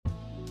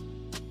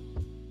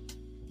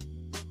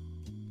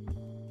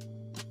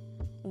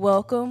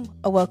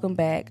Welcome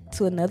back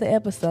to another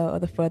episode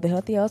of the For the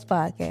Healthy Host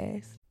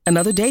podcast.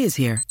 Another day is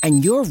here,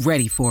 and you're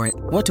ready for it.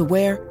 What to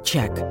wear?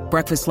 Check.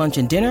 Breakfast, lunch,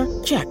 and dinner?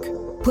 Check.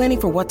 Planning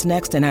for what's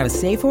next and how to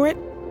save for it?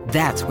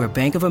 That's where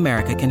Bank of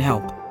America can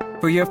help.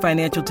 For your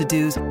financial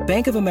to-dos,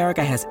 Bank of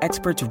America has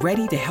experts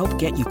ready to help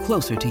get you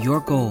closer to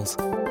your goals.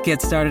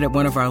 Get started at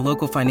one of our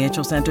local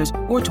financial centers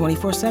or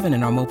 24/7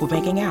 in our mobile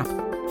banking app.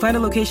 Find a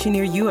location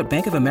near you at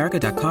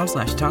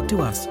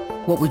bankofamerica.com/talktous.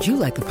 What would you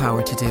like the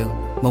power to do?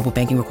 Mobile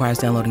banking requires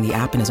downloading the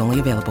app and is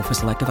only available for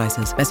select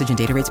devices. Message and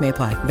data rates may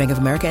apply. Bank of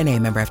America N.A.,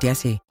 member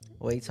FDIC.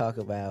 We talk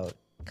about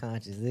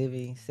conscious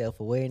living,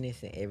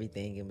 self-awareness, and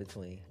everything in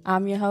between.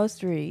 I'm your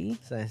host, Ree.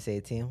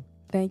 Sunset Tim.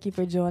 Thank you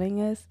for joining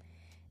us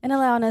and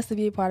allowing us to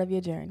be a part of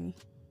your journey.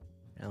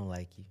 I don't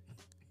like you.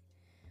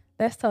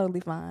 That's totally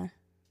fine.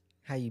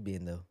 How you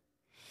been, though?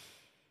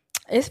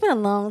 It's been a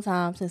long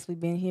time since we've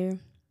been here,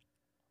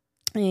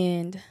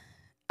 and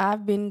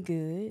I've been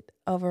good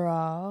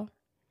overall.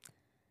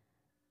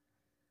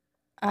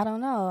 I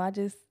don't know. I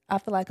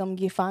feel like I'm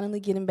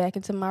finally getting back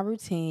into my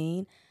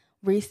routine.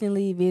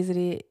 Recently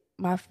visited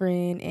my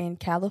friend in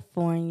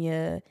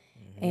California,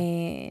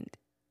 and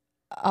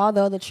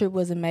although the trip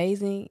was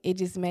amazing, it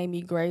just made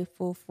me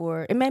grateful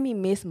it made me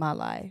miss my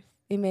life.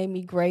 It made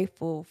me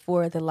grateful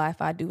for the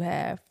life I do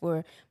have,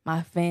 for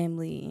my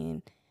family,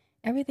 and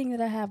everything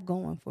that I have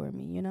going for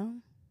me, you know?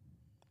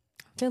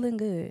 Feeling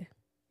good.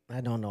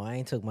 I don't know. I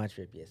ain't took my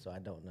trip yet, so I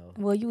don't know.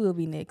 Well, you will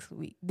be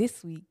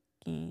this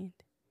weekend.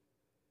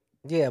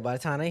 Yeah, by the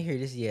time they hear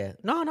this, yeah.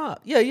 No.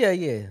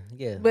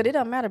 Yeah. But it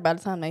don't matter by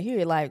the time they hear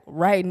it. Like,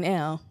 right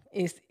now,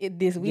 it's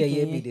this weekend.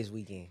 Yeah, it'll be this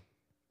weekend.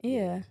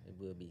 Yeah. It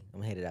will be.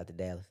 I'm headed out to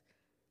Dallas.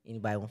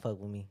 Anybody want to fuck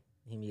with me?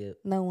 Hit me up.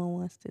 No one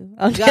wants to.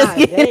 I'm God just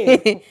kidding.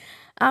 damn.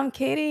 I'm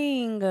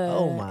kidding.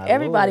 Oh, my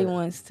Everybody Lord.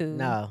 wants to.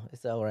 No,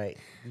 it's all right.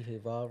 You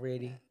have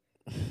already.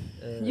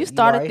 You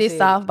started already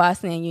this off by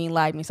saying you ain't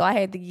like me, so I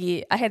had to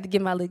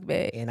get my lick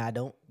back. And I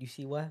don't. You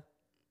see why?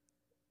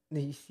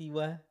 You see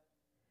why?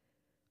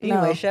 No.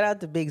 Anyway, shout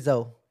out to Big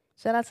Zoe.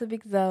 Shout out to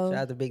Big Zoe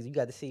Shout out to Big Zoe. You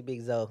got to see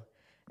Big Zoe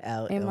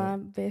out. and my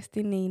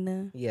bestie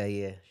Nina.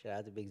 Yeah. Shout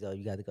out to Big Zoe.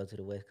 You got to go to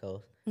the West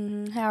Coast.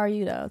 How are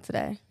you though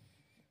today?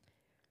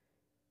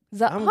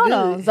 I'm Hold good.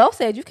 on. Zoe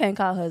said you can't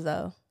call her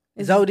Zoe.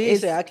 Zoe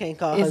did say I can't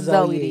call her it's Zoe.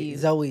 Zoe to you.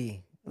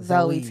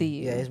 Zoe to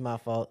you. Yeah, it's my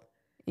fault.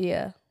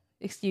 Yeah.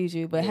 Excuse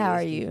you, but Yeah, how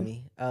are excuse you?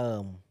 me.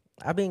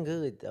 I've been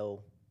good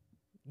though.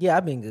 Yeah,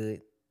 I've been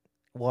good.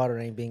 Water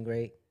ain't been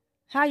great.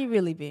 How you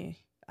really been?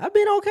 I've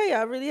been okay.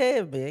 I really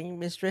have been. Ain't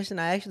been stressing.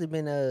 I actually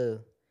been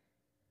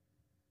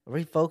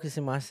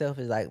refocusing myself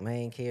as like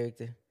main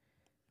character,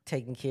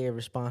 taking care of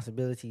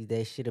responsibilities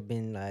that should have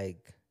been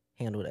like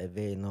handled a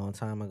very long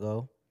time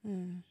ago.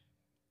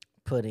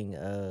 Putting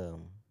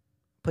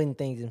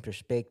things in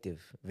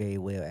perspective very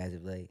well as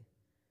of late.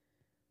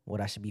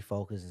 What I should be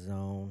focused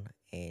on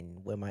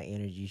and where my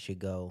energy should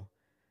go.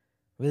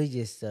 Really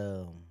just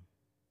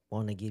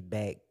want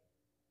to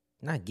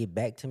not get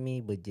back to me,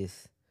 but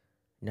just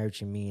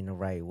nurture me in the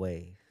right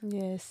way.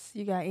 Yes.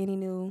 You got any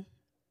new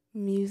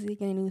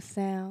music, any new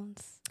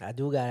sounds? I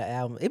do got an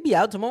album. It be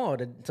out tomorrow.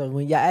 So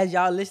when as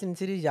y'all listening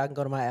to this, y'all can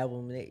go to my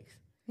album next.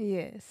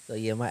 Yes. So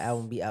yeah, my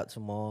album be out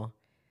tomorrow.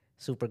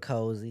 Super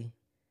cozy.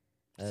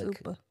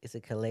 Super. It's a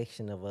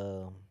collection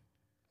of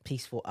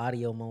peaceful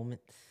audio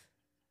moments.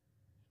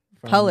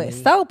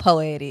 So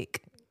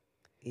poetic.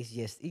 It's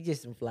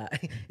just some fly.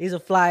 It's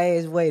a fly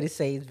ass way to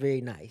say it's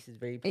very nice. It's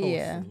very wholesome.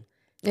 Yeah,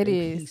 it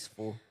very is.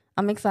 Peaceful.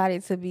 I'm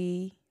excited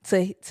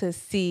to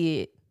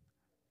see it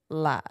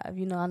live.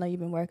 You know, I know you've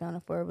been working on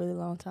it for a really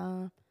long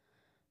time.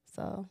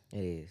 So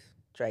It is.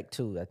 Track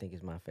 2, I think,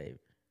 is my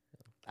favorite.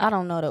 I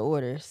don't know the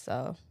order,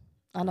 so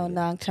I know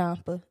Nag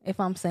Champa, if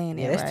I'm saying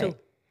it that's right. 2.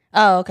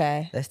 Oh,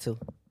 okay. That's 2.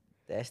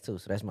 So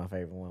that's my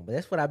favorite one. But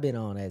that's what I've been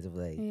on as of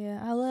late.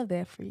 Yeah, I love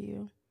that for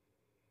you.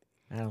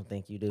 I don't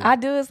think you do. I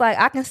do. It's like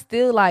I can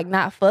still like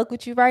not fuck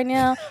with you right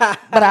now,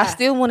 but I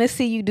still want to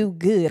see you do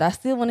good. I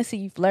still want to see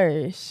you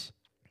flourish.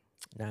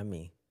 Not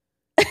me.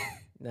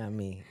 Not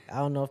me. I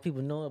don't know if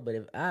people know it, but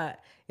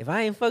if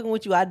I ain't fucking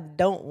with you, I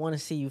don't want to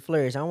see you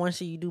flourish. I don't want to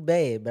see you do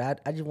bad,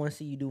 but I just want to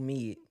see you do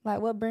mid. Like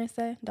what Brent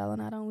say? Darling,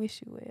 I don't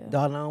wish you well.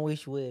 Darling, I don't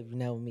wish you well if you're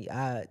not with me.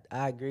 I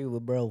agree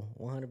with bro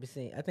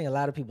 100%. I think a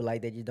lot of people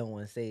like that just don't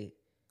want to say it.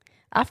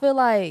 I feel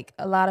like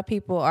a lot of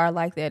people are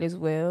like that as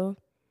well.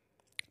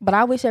 But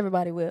I wish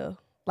everybody will.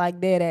 Like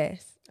dead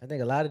ass. I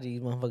think a lot of these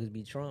motherfuckers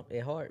be Trump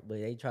at heart,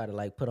 but they try to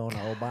like put on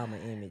an Obama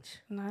image.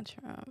 Not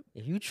Trump.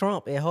 If you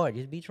Trump at heart,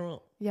 just be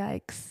Trump.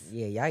 Yikes.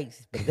 Yeah,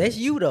 yikes. But if that's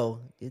you though,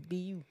 just be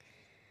you.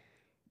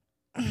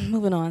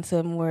 Moving on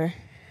to more.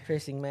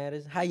 Pressing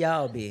matters. How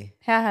y'all been?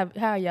 How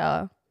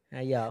y'all?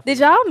 How y'all? Did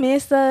y'all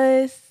miss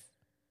us?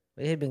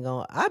 It been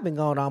gone. I've been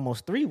gone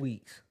almost 3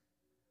 weeks.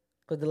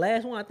 Cause the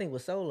last one I think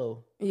was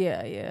solo.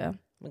 Yeah.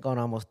 I've been gone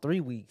almost 3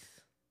 weeks.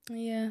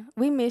 Yeah.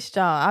 We missed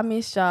y'all. I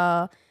missed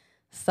y'all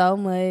so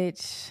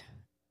much.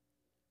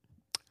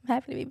 I'm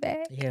happy to be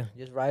back. Yeah,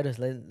 just write us.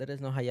 Let us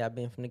know how y'all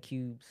been from the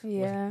cubes.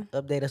 Yeah.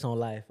 Update us on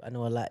life. I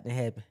know a lot done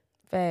happened.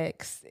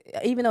 Facts.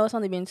 Even though it's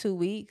only been 2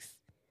 weeks,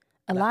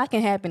 A lot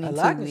can happen in 2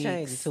 weeks. A lot can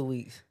change in 2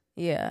 weeks.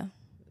 Yeah.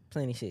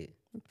 Plenty shit.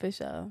 For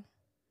sure.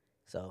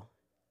 So,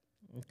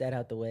 with that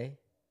out the way,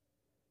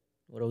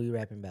 what are we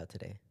rapping about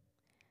today?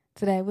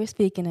 Today we're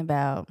speaking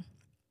about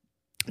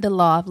the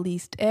law of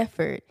least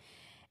effort.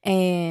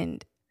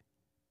 And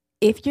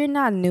if you're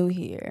not new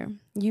here,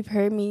 you've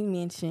heard me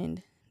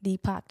mention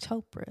Deepak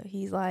Chopra.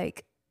 He's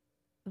like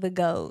the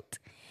GOAT.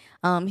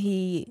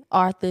 He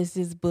authors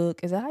this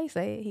book. Is that how you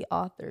say it? He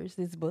authors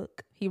this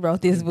book. He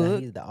wrote this book.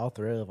 He's the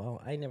author of.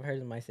 I ain't never heard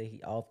somebody say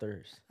he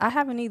authors. I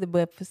haven't either,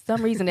 but for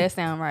some reason that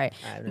sound right.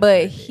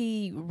 But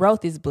he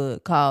wrote this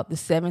book called The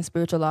 7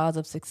 Spiritual Laws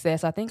of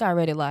Success. I think I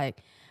read it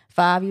like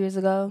 5 years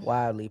ago.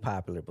 Wildly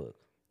popular book.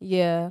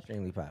 Yeah.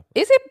 Extremely popular.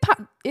 Is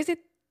it?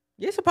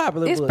 It's a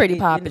popular book. It's pretty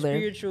popular.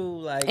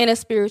 In a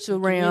spiritual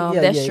realm.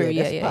 That's true.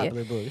 That's a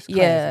popular book. It's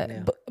yeah.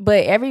 now.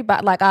 But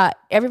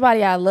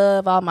everybody I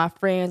love, all my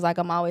friends, like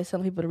I'm always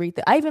telling people to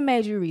read I even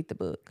made you read the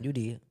book. You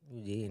did.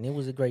 And it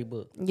was a great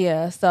book.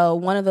 Yeah. So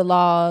one of the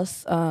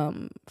laws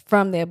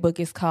from that book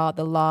is called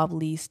the law of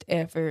least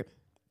effort.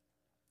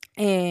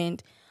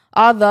 And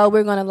although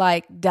we're going to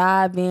like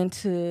dive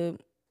into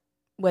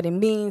what it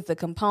means, the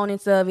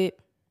components of it,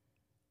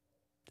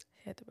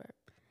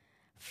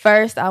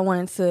 first, I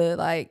wanted to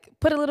like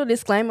put a little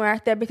disclaimer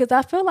out there because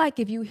I feel like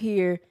if you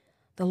hear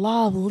the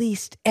law of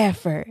least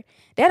effort,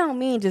 that don't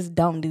mean just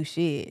don't do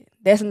shit.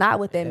 That's not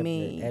what that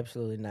means.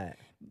 Absolutely not.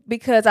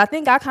 Because I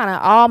think I kind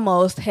of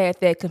almost had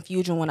that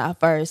confusion when I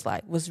first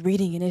like was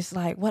reading, and it's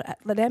like, what?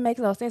 That makes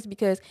no sense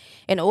because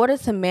in order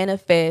to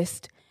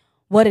manifest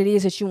what it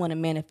is that you want to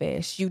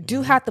manifest, you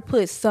do have to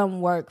put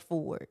some work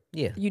forward.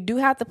 Yeah. You do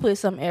have to put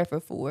some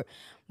effort forward.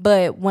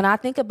 But when I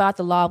think about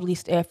the law of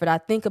least effort, I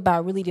think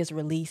about really just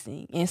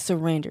releasing and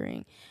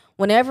surrendering.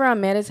 Whenever I'm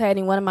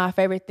meditating, one of my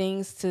favorite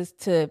things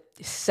to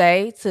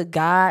say to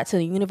God, to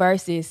the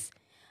universe is,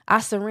 I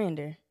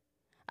surrender.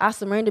 I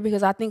surrender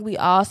because I think we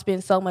all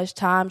spend so much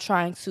time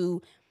trying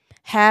to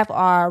have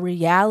our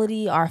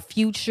reality, our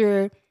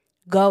future,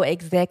 go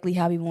exactly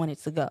how we want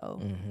it to go.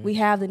 Mm-hmm. We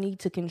have the need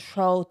to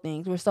control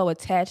things. We're so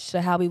attached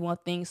to how we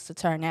want things to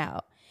turn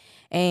out.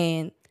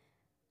 And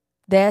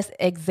that's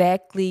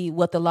exactly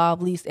what the law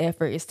of least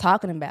effort is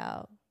talking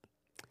about.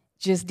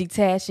 Just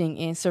detaching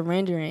and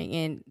surrendering.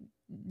 And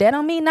that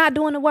don't mean not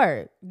doing the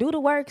work. Do the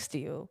work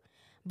still.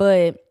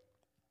 But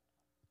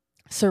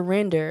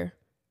surrender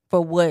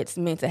for what's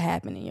meant to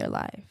happen in your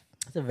life.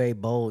 It's a very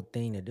bold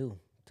thing to do,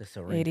 to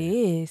surrender. It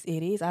is.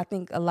 It is. I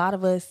think a lot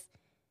of us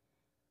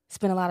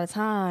spend a lot of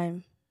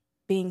time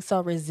being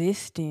so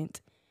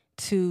resistant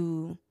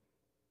to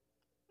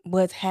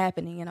what's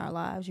happening in our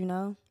lives, you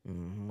know?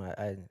 Mm-hmm.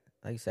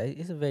 Like I say,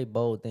 it's a very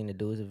bold thing to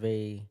do. It's a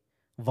very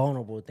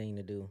vulnerable thing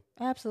to do.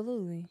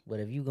 Absolutely. But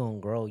if you're going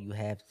to grow, you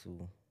have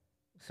to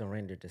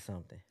surrender to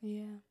something.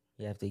 Yeah.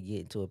 You have to get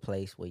into a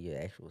place where you're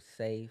actually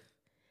safe.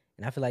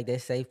 And I feel like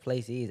that safe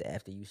place is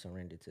after you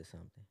surrender to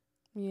something.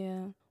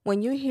 Yeah.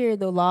 When you hear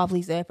the law of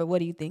least effort, what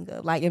do you think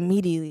of? Like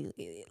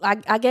immediately,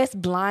 like I guess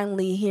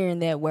blindly hearing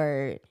that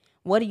word,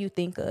 what do you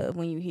think of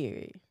when you hear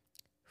it?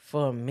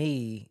 For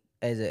me,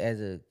 as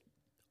a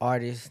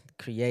artist,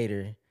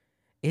 creator,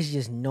 it's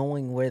just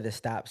knowing where the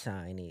stop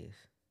sign is.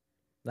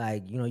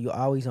 Like, you know, you're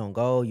always on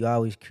goal. You're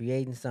always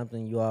creating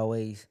something. You're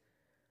always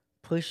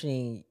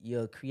pushing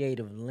your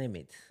creative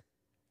limits.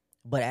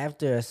 But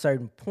after a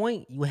certain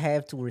point, you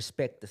have to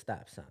respect the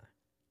stop sign.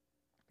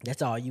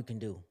 That's all you can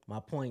do. My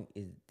point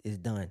is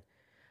done.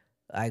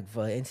 Like,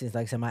 for instance,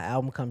 like I said, my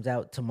album comes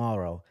out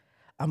tomorrow.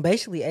 I'm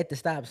basically at the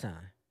stop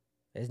sign.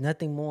 There's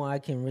nothing more I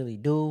can really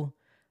do.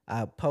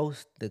 I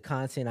post the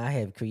content I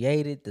have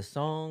created, the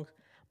songs.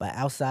 But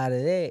outside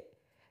of that,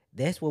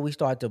 that's where we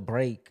start to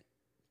break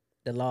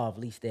the law of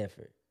least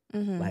effort.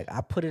 Mm-hmm. Like,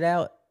 I put it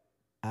out.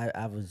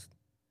 I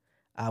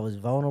was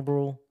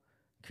vulnerable,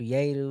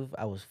 creative.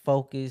 I was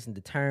focused and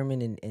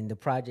determined, and the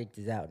project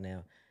is out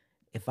now.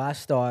 If I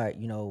start,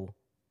 you know,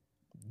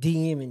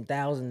 DMing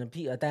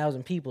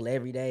 1,000 people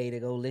every day to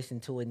go listen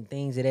to it and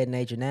things of that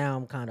nature, now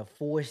I'm kind of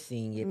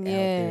forcing it out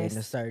there in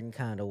a certain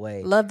kind of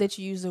way. Love that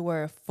you use the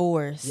word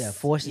force. Yeah,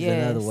 force is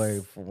another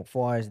word. As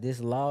far as this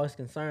law is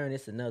concerned,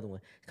 it's another one.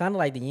 It's kind of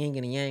like the yin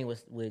and the yang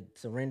with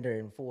surrender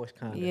and force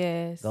kind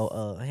of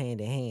go hand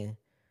in hand.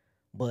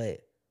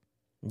 But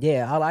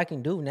yeah, all I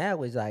can do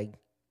now is like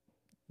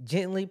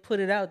gently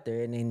put it out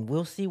there, and then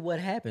we'll see what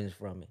happens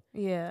from it.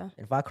 Yeah.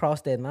 And if I cross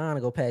that line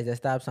and go past that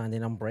stop sign,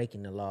 then I'm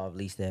breaking the law of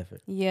least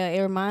effort. Yeah, it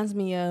reminds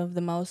me of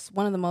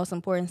one of the most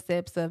important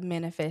steps of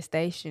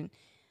manifestation,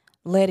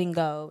 letting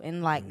go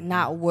and like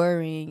not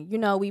worrying. You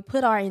know, we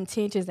put our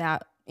intentions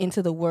out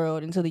into the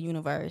world, into the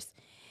universe,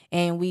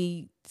 and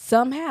we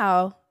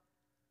somehow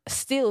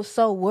still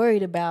so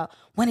worried about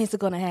when is it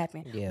going to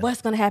happen? Yeah.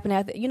 What's going to happen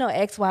after, you know,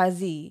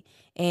 XYZ.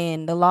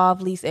 And the law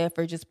of least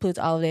effort just puts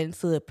all of that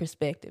into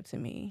perspective to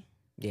me.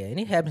 Yeah, and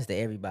it happens to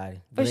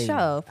everybody. For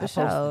sure.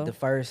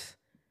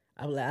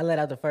 I let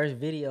out the first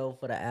video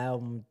for the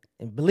album.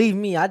 And believe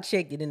me, I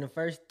checked it in the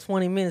first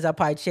 20 minutes. I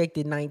probably checked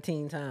it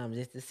 19 times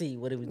just to see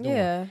what it was doing.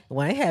 Yeah.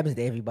 Well, it happens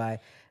to everybody.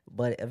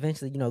 But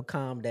eventually, you know,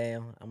 calm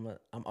down. I'm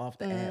off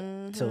the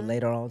app till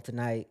later on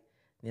tonight.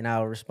 then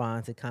I'll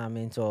respond to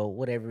comments or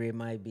whatever it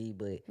might be.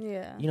 But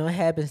Yeah. you know, it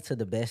happens to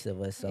the best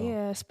of us. So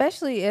Yeah,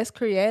 especially as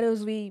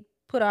creators, we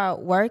put our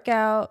work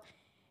out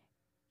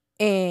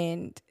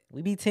and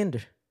we be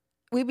tender.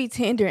 we be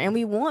tender and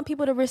we want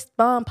people to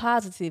respond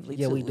positively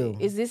Yeah, to we it. do.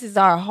 This is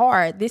our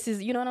heart. This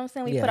is, you know what I'm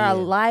saying? We Yeah, put our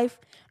yeah. life,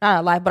 not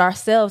our life, but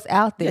ourselves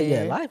out there.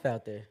 Yeah, life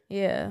out there.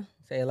 Yeah.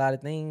 Say a lot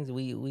of things.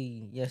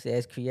 We yes,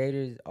 as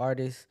creators,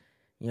 artists,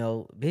 you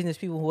know, business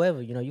people,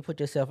 whoever, you know, you put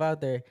yourself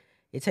out there.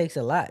 It takes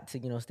a lot to,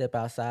 you know, step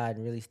outside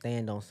and really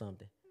stand on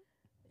something.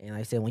 And like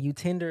I said, when you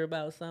tender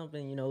about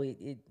something, you know,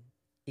 it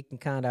can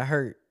kind of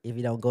hurt if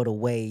it don't go the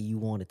way you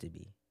want it to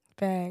be.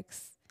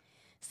 Facts.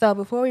 So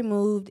before we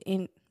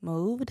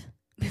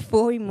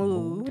before we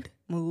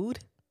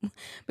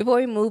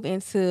move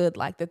into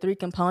like the three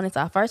components,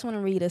 I first want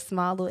to read a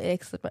small little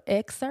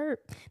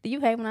excerpt. Do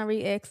you hate when I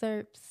read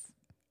excerpts?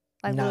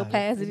 Like Nah, little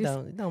passages?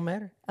 It don't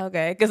matter.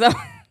 Okay, because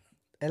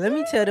And let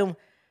me tell them,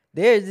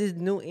 there's this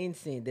new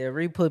incense that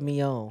re-put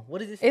me on.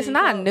 What is this? it's thing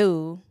not called?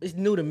 new. It's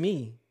new to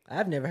me.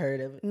 I've never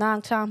heard of it.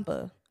 Nag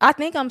Champa. I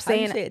think I'm How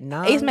you saying say it?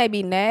 Nag? it's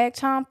maybe Nag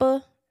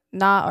Champa,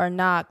 or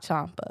Nag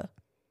Champa.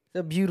 It's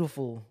a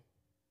beautiful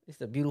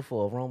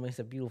aroma. It's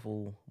a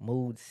beautiful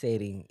mood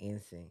setting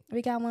incense.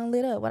 We got one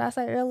lit up. What I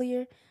said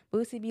earlier,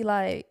 Boosie be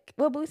like,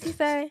 what Boosie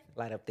say?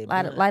 Light up that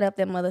Light up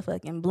that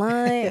motherfucking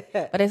blunt.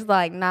 But it's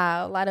like,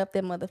 nah, light up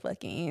that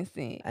motherfucking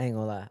incense. I ain't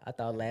gonna lie. I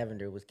thought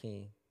lavender was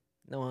king.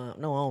 No, I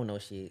don't know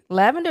shit.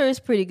 Lavender is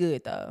pretty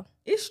good though.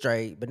 It's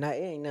straight, but it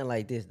ain't nothing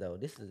like this though.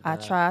 This is I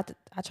tried to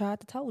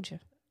told you.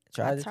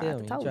 Try I to tried tell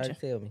to me. told Try you. to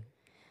tell me.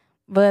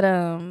 But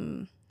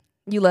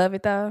you love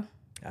it though?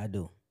 I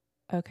do.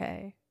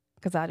 Okay.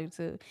 Cause I do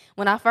too.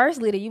 When I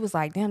first lit it, you was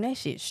like, damn, that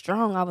shit's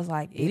strong. I was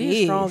like, It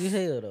is strong as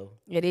hell though.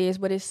 It is,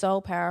 but it's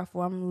so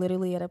powerful. I'm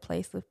literally at a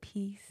place of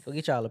peace. Go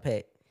get y'all a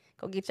pack.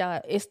 Go get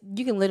y'all.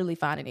 You can literally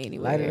find it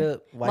anywhere. Light it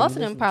up. While Most you of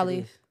them listen to probably,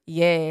 this.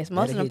 yes.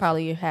 Most That'll of them hit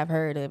probably have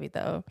heard of it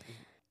though.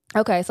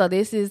 Okay, so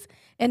this is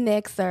an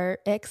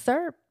excerpt.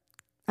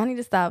 I need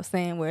to stop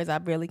saying words I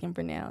barely can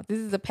pronounce. This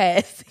is a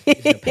passage.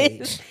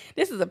 page.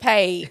 This is a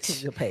page.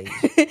 This is a page.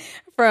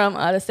 From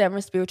the 7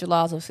 Spiritual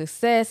Laws of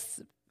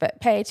Success,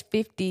 page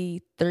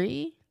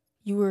 53.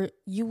 You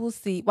will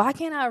see. Why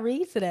can't I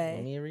read Want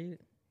today? me to read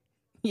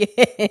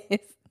it? Yes.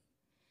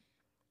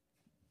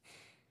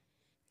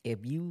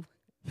 If you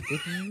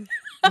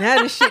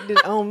now this shit is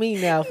on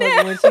me now,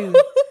 fucking with you.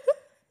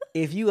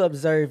 If you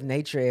observe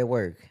nature at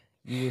work,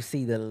 you will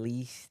see the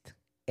least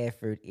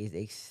effort is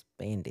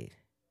expended.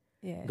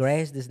 Yes.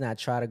 Grass does not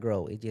try to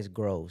grow, it just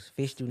grows.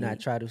 Fish do not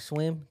try to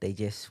swim, they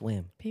just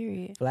swim.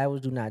 Period.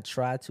 Flowers do not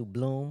try to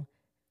bloom,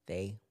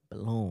 they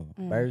bloom.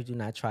 Birds do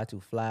not try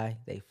to fly,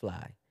 they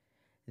fly.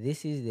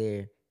 This is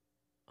their,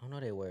 I don't know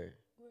that word.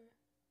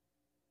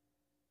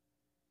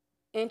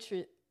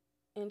 Intrinsic.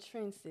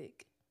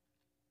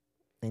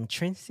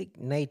 Intrinsic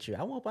nature.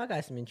 I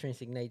got some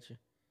intrinsic nature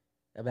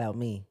about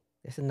me.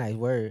 That's a nice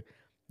word.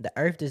 The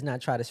earth does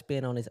not try to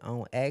spin on its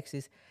own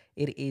axis.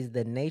 It is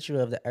the nature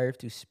of the earth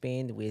to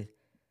spin with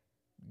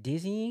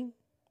dizzying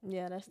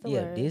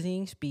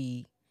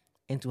speed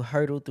and to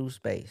hurtle through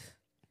space.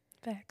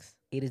 Facts.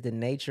 It is the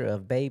nature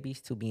of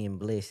babies to be in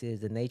bliss. It is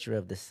the nature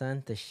of the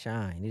sun to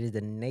shine. It is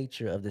the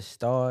nature of the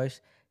stars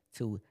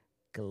to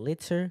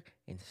glitter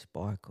and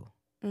sparkle.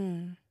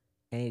 And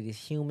it is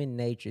human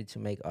nature to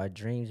make our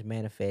dreams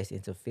manifest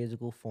into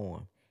physical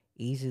form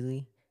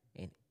easily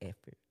and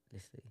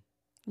effortlessly.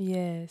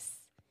 Yes.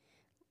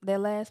 That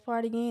last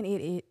part again,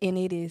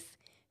 it is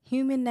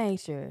human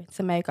nature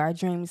to make our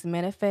dreams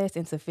manifest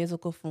into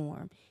physical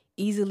form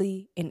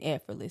easily and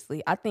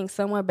effortlessly. I think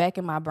somewhere back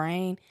in my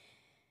brain,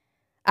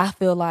 I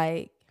feel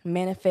like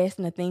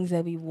manifesting the things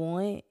that we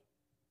want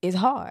is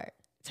hard.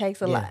 It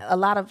takes a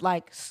lot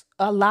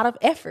of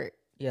effort.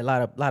 Yeah, a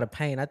lot of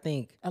pain. I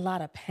think a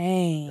lot of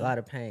pain.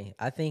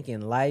 I think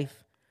in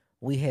life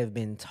we have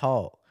been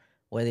taught,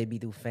 whether it be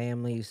through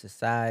family,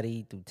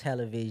 society, through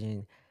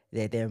television,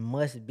 that there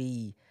must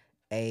be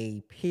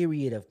a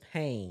period of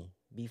pain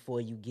before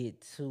you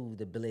get to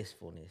the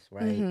blissfulness,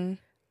 right? Mm-hmm.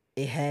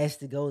 It has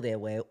to go that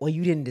way, or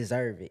you didn't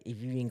deserve it if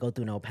you didn't go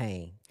through no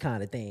pain,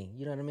 kind of thing.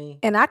 You know what I mean?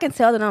 And I can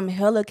tell that I'm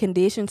hella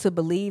conditioned to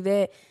believe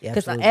that,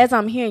 because as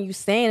I'm hearing you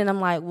saying it,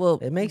 I'm like, well,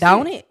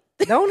 don't it?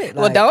 Don't it?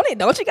 Well, don't it?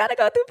 Don't you gotta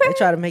go through pain? They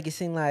try to make it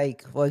seem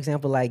like, for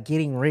example, like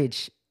getting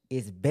rich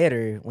is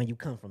better when you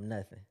come from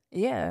nothing.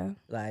 Yeah.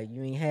 Like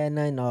you ain't had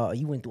nothing, or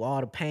you went through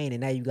all the pain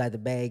and now you got the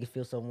bag. It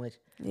feels so much.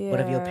 Yeah. But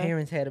if your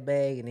parents had a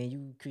bag and then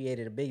you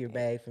created a bigger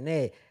bag from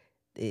that,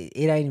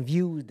 it ain't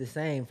viewed the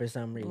same for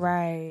some reason.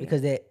 Right.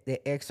 Because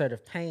that excerpt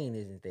of pain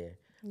isn't there.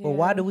 Yeah. But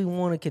why do we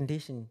want to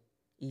condition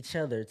each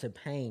other to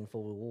pain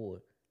for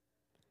reward?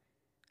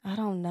 I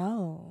don't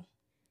know.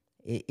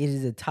 It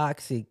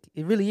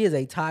really is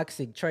a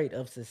toxic trait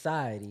of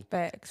society.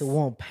 Facts. To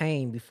want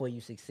pain before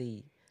you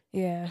succeed.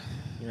 Yeah.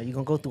 You know, you're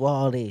gonna go through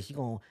all this.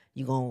 You're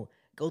gonna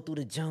go through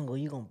the jungle.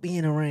 You're gonna be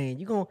in the rain.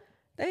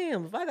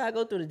 damn, if I gotta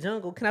go through the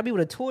jungle, can I be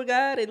with a tour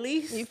guide at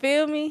least? You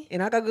feel me?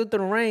 And I gotta go through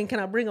the rain, can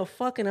I bring a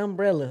fucking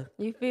umbrella?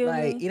 You feel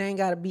like, me? It ain't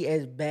gotta be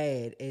as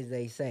bad as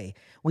they say.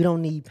 We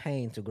don't need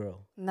pain to grow.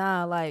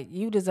 Nah, like,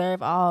 you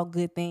deserve all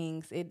good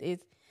things.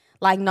 It's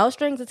like no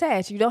strings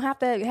attached. You don't have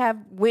to have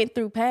went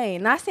through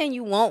pain. Not saying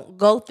you won't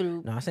go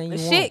through No, I'm saying you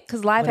the won't, shit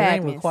because life but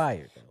happens. It ain't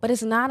required. Though. But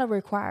it's not a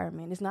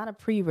requirement. It's not a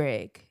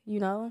prereq.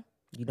 You know.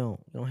 You don't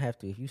have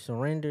to. If you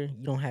surrender,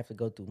 you don't have to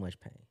go through much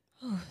pain.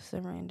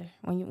 Surrender.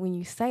 When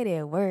you say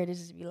that word, it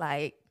just be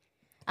like,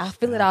 I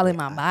feel it all in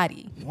my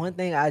body. One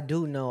thing I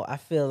do know, I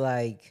feel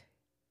like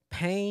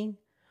pain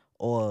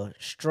or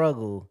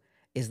struggle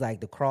is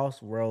like the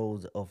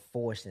crossroads of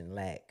force and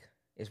lack.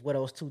 It's where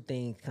those two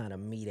things kind of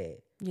meet at.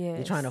 Yeah.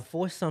 You're trying to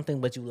force something,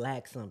 but you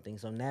lack something.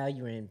 So now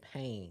you're in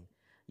pain.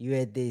 You're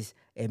at this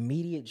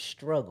immediate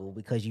struggle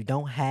because you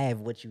don't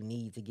have what you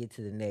need to get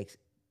to the next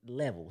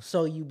level.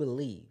 So you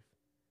believe.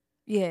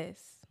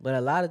 Yes. But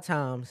a lot of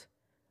times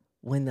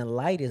when the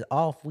light is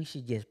off, we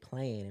should just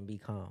plan and be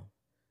calm.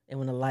 And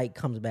when the light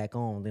comes back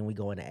on, then we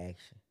go into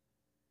action.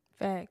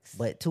 Facts.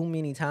 But too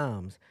many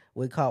times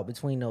we're caught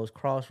between those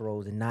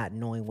crossroads and not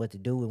knowing what to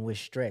do, and we're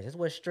stressed. That's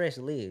where stress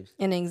lives.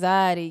 And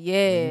anxiety,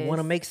 yeah. You want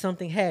to make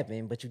something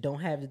happen, but you don't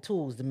have the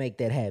tools to make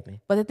that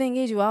happen. But the thing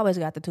is, you always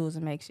got the tools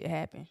to make shit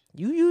happen.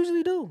 You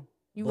usually do.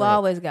 You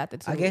always got the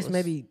tools. I guess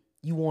maybe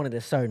you want it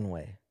a certain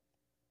way.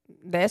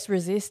 That's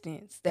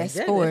resistance. That's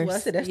exactly. force.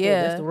 That's what I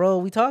said. That's the road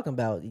we talking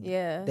about.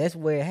 Yeah. That's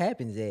where it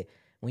happens at.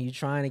 When you're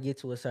trying to get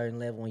to a certain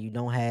level, when you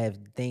don't have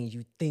things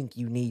you think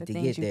you need to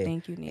get there,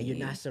 and you're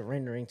not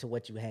surrendering to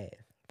what you have.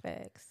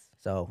 Facts.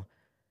 So,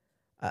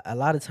 a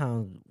lot of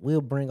times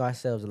we'll bring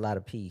ourselves a lot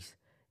of peace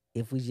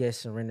if we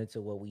just surrender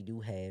to what we do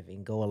have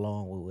and go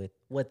along with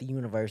what the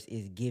universe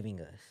is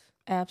giving us.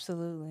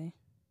 Absolutely.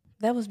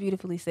 That was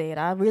beautifully said.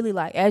 I really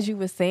like, as you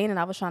were saying, and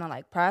I was trying to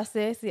like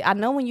process it. I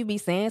know when you be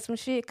saying some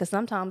shit, because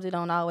sometimes it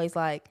don't always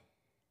like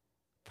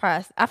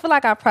process. I feel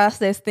like I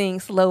process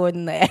things slower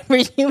than the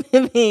average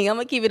human being. I'm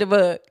gonna keep it a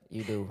buck.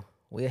 You do.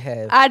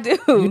 I I do.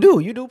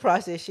 You do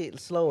process shit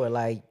slower.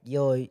 Like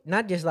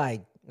not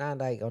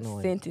like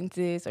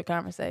sentences or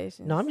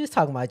conversations. No, I'm just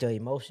talking about your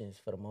emotions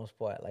for the most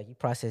part. Like you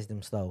process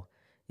them slow.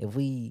 If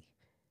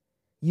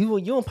you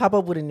don't pop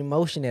up with an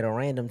emotion at a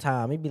random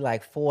time. It'd be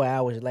like 4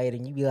 hours later,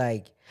 and you be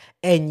like,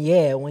 and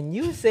yeah, when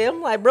you say,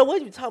 I'm like, bro,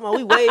 what you talking about?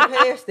 We way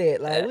past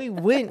that. Like we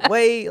went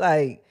way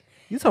like.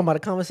 You talking about a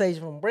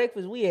conversation from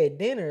breakfast? We had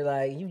dinner.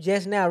 Like you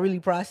just now really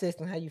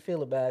processing how you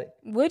feel about it.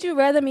 Would you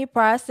rather me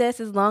process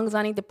as long as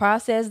I need to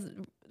process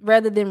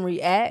rather than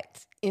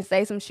react and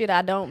say some shit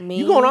I don't mean?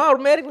 You gonna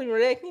automatically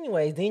react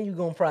anyways. Then you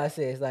gonna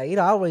process. Like it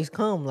always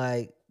come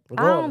like.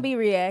 Regardless. I don't be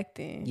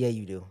reacting. Yeah,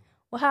 you do.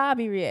 Well, how I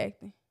be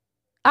reacting?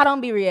 I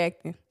don't be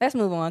reacting. Let's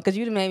move on because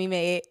you done made me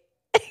mad.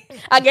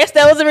 I guess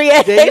that was a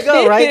reaction. There you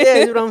go. Right there.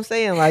 That's what I'm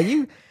saying. Like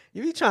you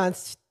be trying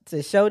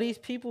to show these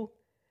people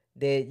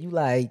that you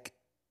like.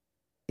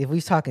 If we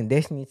talking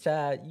Destiny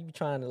Child, you be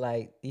trying to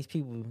like these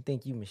people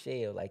think you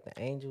Michelle, like the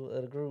angel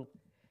of the group.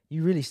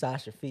 You really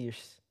Sasha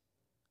Fierce.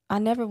 I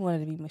never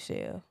wanted to be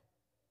Michelle.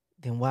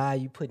 Then why are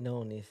you putting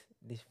on this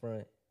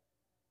front?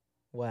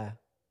 Why?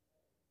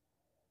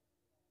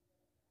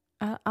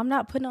 I'm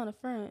not putting on the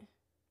front.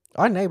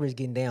 Our neighbors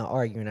getting down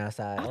arguing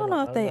outside. I don't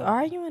know if they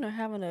arguing or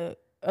having a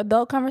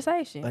adult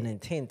conversation. An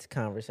intense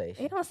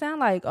conversation. It don't sound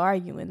like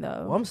arguing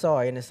though. Well, I'm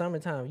sorry. In the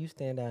summertime, you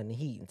stand out in the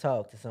heat and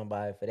talk to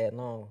somebody for that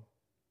long.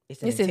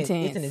 It's intense.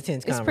 It's an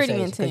intense conversation. Pretty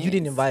intense. Because you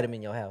didn't invite them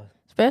in your house.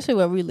 Especially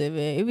where we live at.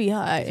 It be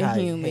hot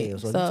and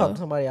humid. So you talk to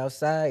somebody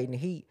outside in the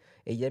heat,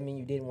 and that mean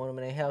you didn't want them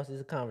in their house.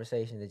 It's a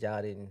conversation that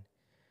y'all didn't.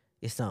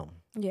 It's something.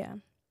 Yeah.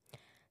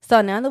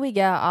 So now that we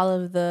got all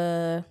of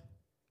the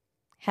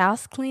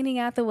house cleaning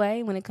out the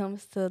way when it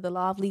comes to the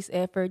law of least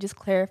effort, just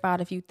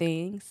clarified a few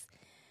things.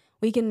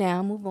 We can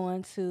now move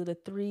on to the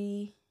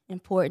 3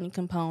 important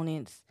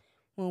components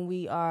when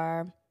we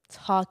are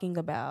talking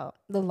about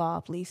the law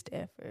of least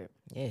effort.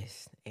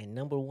 Yes. And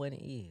number 1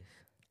 is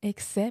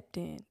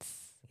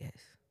acceptance. Yes.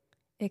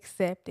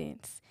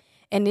 Acceptance.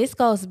 And this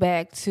goes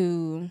back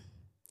to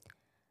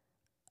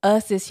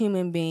us as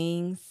human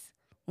beings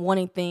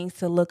wanting things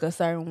to look a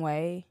certain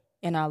way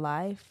in our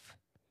life,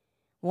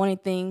 wanting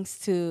things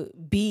to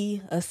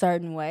be a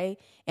certain way.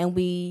 And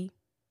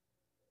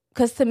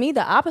because to me,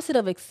 the opposite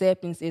of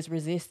acceptance is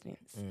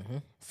resistance. Mm-hmm.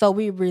 So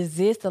we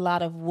resist a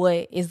lot of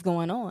what is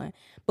going on.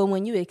 But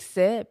when you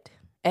accept,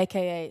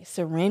 aka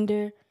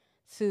surrender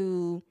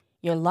to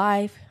your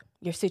life,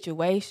 your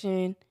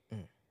situation,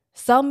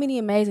 so many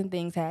amazing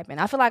things happen.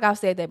 I feel like I've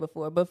said that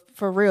before, but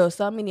for real,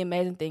 so many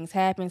amazing things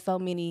happen. So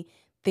many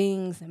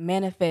things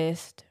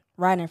manifest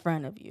right in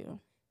front of you.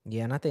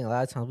 Yeah, and I think a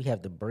lot of times we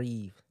have to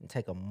breathe and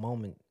take a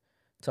moment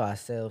to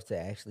ourselves to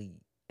actually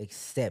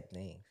accept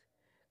things.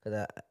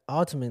 Because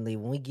ultimately,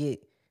 when we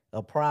get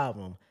a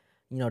problem,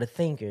 the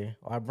thinker,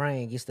 our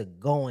brain gets to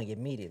going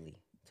immediately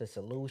to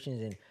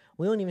solutions, and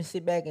we don't even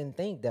sit back and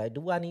think that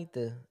do I need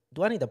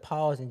to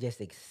pause and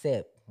just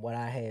accept what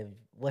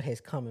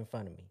has come in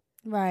front of me?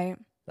 Right.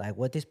 Like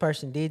what this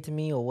person did to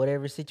me or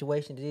whatever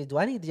situation it is. Do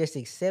I need to just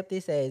accept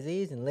this as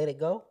is and let it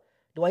go?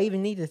 Do I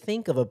even need to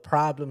think of a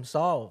problem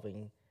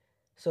solving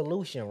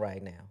solution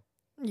right now?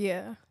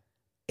 Yeah.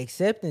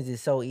 Acceptance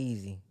is so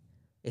easy.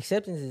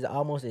 Acceptance is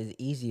almost as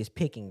easy as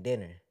picking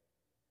dinner.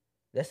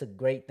 That's a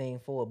great thing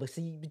for it. But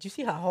you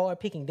see how hard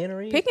picking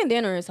dinner is? Picking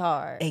dinner is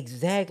hard.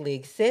 Exactly.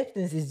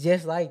 Acceptance is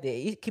just like that.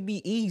 It could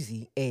be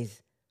easy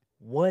as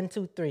 1,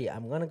 2, 3.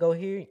 I'm gonna go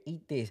here and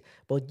eat this.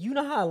 But you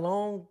know how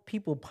long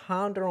people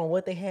ponder on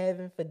what they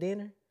having for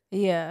dinner?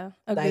 Yeah,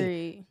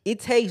 agreed. Like, it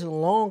takes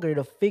longer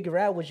to figure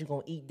out what you're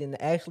gonna eat than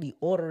to actually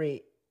order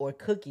it or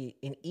cook it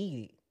and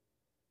eat it.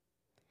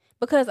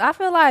 Because I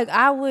feel like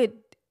I would,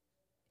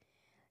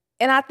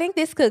 and I think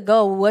this could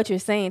go with what you're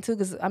saying too.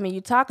 Because I mean,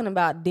 you're talking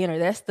about dinner.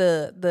 That's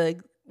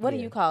the what do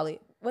you call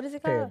it? What is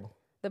it called? Parable.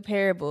 The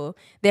parable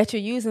that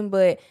you're using.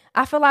 But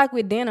I feel like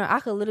with dinner,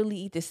 I could literally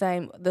eat the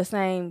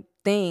same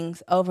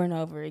things over and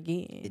over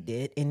again. It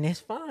did, and that's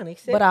fine.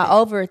 Accept But I it.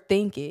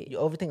 overthink it. You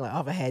overthink like,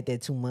 oh, I had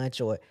that too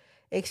much, or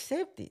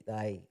accept it.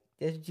 Like,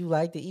 that's what you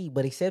like to eat.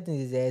 But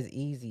acceptance is as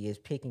easy as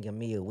picking a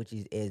meal, which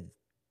is as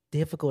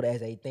difficult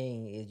as a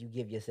thing as you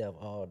give yourself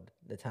all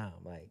the time.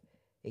 Like,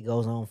 it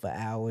goes on for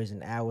hours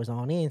and hours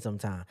on end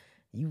sometimes.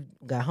 You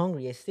got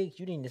hungry at 6,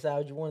 you didn't decide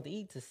what you wanted to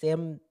eat till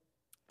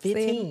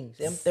 7:15,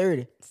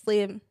 7:30.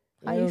 Slim.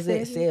 How you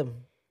say it?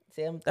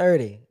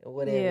 7:30 or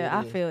whatever. Yeah,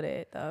 I it is. feel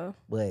that though.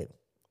 But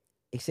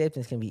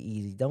acceptance can be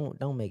easy.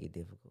 Don't make it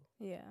difficult.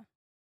 Yeah.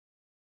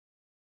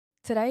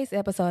 Today's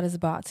episode is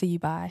brought to you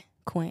by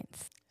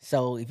Quince.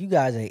 So if you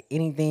guys are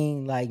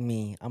anything like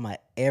me, I'm an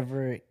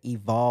ever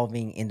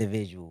evolving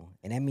individual.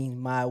 And that means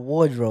my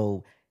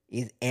wardrobe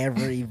is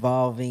ever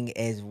evolving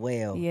as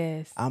well.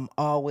 Yes. I'm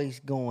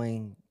always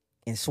going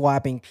and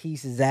swapping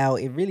pieces out.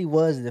 It really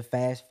was the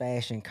fast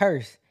fashion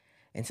curse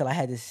until I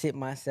had to sit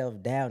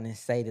myself down and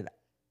say that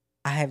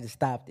I have to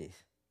stop this.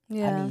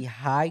 Yeah. I need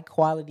high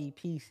quality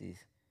pieces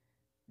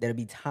that'll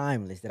be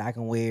timeless, that I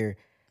can wear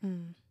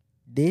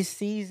this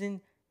season,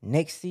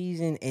 next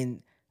season,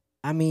 and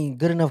I mean,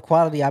 good enough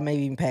quality, I may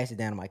even pass it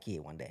down to my kid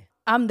one day.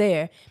 I'm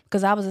there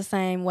because I was the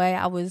same way.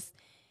 I was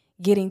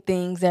getting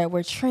things that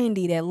were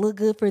trendy, that look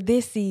good for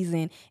this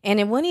season. And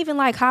it wasn't even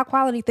like high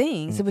quality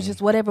things. It was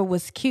just whatever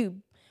was cute.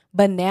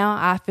 But now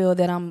I feel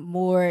that I'm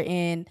more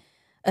in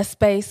a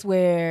space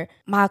where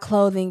my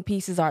clothing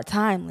pieces are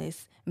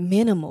timeless,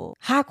 minimal,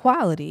 high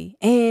quality,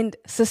 and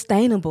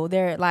sustainable.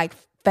 They're like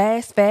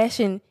fast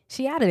fashion.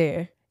 She out of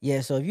there.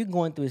 Yeah, so if you're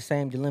going through the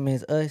same dilemma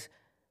as us,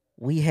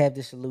 we have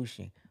the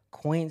solution.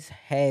 Quince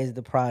has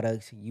the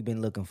products you've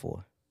been looking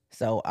for.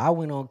 So I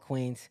went on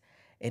Quince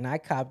and I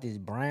copped this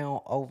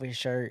brown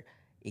overshirt.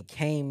 It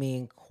came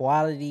in,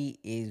 quality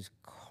is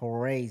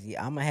crazy.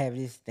 I'm gonna have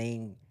this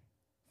thing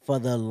for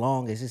the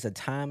longest. It's a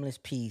timeless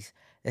piece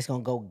that's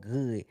gonna go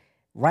good.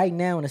 Right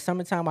now in the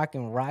summertime, I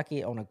can rock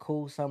it on a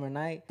cool summer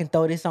night. I can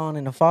throw this on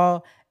in the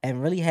fall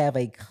and really have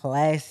a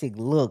classic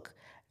look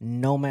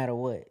no matter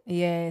what.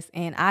 Yes,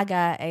 and I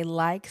got a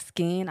Like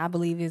Skin, I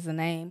believe is the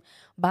name,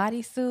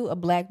 bodysuit, a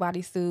black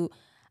bodysuit.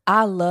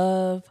 I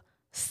love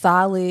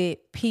solid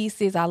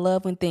pieces. I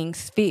love when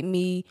things fit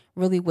me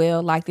really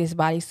well like this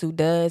bodysuit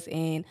does.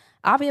 And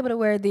I'll be able to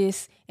wear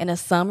this in the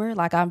summer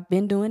like I've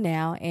been doing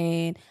now,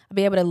 and I'll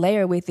be able to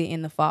layer with it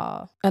in the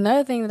fall.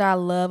 Another thing that I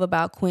love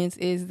about Quince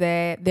is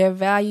that their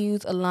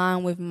values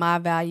align with my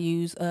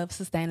values of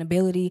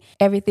sustainability.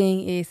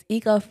 Everything is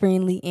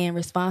eco-friendly and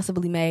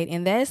responsibly made,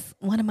 and that's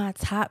one of my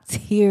top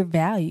tier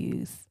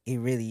values. It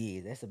really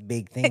is. That's a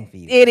big thing for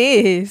you. It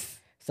is.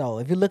 So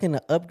if you're looking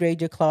to upgrade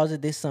your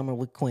closet this summer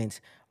with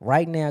Quince,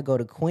 right now go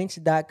to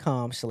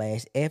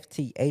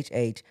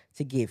quince.com/FTHH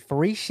to get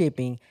free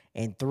shipping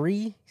and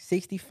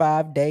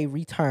 365-day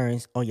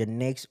returns on your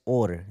next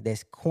order.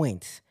 That's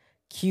Quince,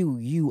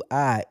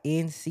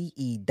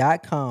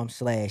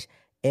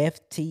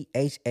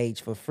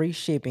 QUINCE.com/FTHH for free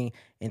shipping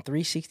and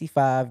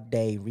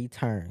 365-day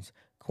returns.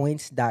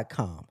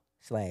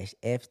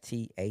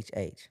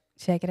 Quince.com/FTHH.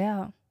 Check it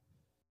out.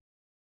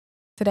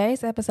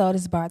 Today's episode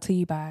is brought to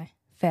you by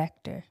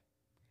Factor.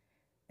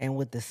 And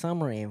with the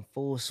summer in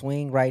full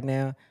swing right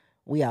now,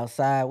 we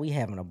outside, we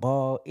having a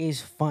ball.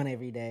 It's fun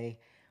every day.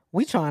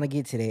 We trying to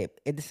get to that.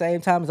 At the same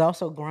time, it's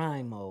also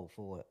grind mode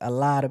for a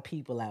lot of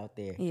people out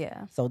there.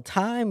 Yeah. So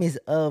time is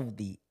of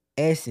the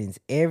essence.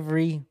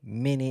 Every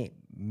minute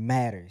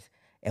matters.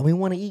 And we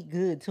want to eat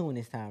good too in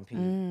this time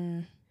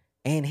period.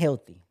 And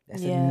healthy.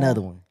 That's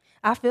another one.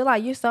 I feel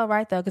like you're so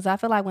right though, because I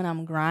feel like when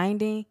I'm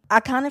grinding, I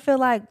kind of feel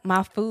like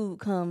my food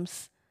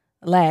comes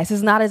last.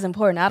 It's not as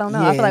important. I don't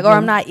know. I feel like, or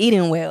I'm not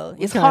eating well.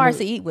 It's hard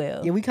to eat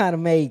well. Yeah, we kind of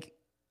make,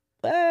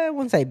 I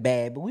wouldn't say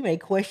bad, but we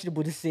make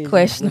questionable decisions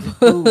Questionable. with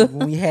food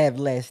when we have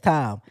less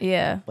time.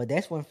 Yeah. But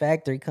that's when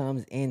Factory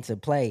comes into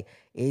play.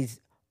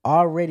 It's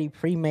already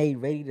pre-made,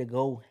 ready to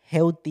go,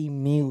 healthy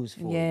meals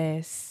for you.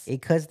 Yes.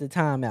 It cuts the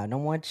time out. No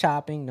more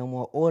chopping, no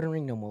more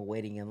ordering, no more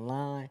waiting in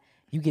line.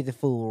 You get the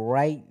food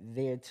right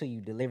there to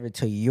you, delivered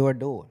to your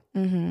door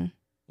in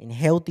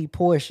healthy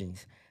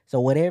portions.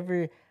 So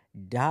whatever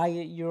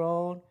diet you're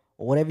on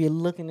or whatever you're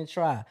looking to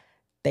try,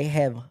 they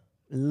have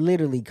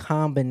literally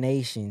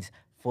combinations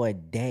for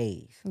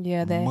days,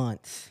 Yeah,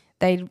 months.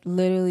 They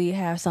literally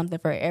have something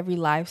for every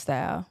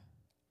lifestyle.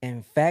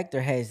 And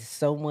Factor has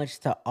so much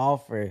to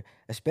offer,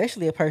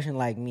 especially a person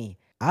like me.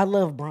 I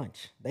love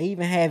brunch. They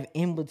even have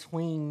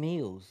in-between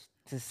meals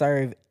to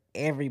serve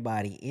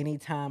everybody any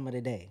time of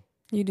the day.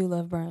 You do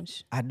love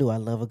brunch. I do. I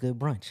love a good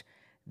brunch.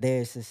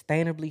 They're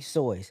sustainably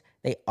sourced.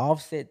 They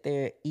offset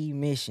their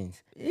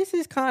emissions. This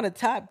is kind of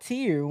top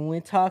tier when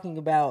we're talking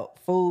about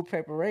food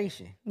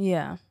preparation.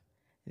 Yeah.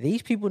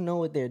 These people know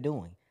what they're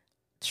doing.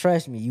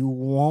 Trust me, you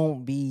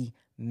won't be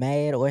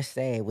mad or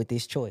sad with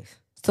this choice.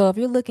 So if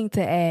you're looking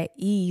to add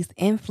ease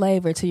and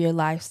flavor to your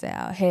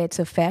lifestyle, head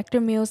to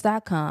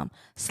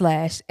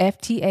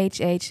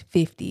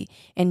factormeals.com/FTHH50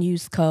 and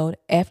use code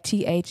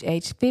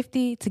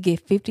FTHH50 to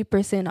get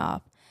 50%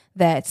 off.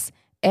 That's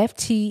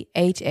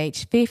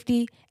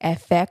FTHH50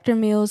 at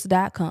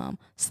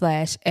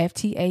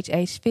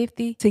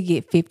factormeals.com/FTHH50 to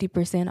get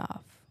 50%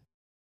 off.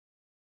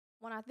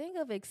 When I think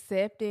of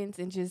acceptance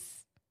and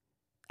just,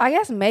 I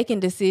guess, making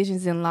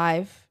decisions in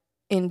life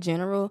in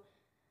general,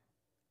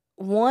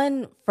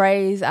 one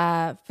phrase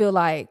I feel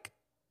like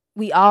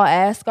we all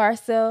ask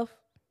ourselves,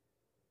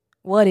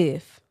 what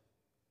if?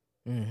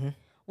 Mm-hmm.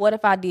 What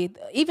if I did,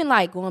 even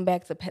like going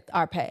back to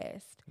our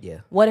past.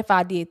 Yeah. What if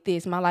I did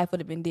this? My life would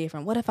have been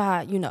different. What if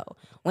I,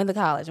 went to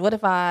college? What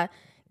if I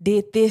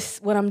did this,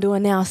 what I'm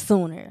doing now,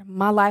 sooner?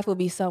 My life would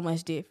be so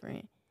much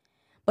different.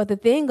 But the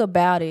thing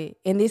about it,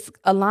 and this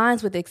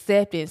aligns with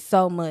acceptance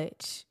so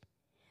much,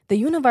 the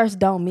universe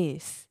don't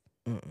miss.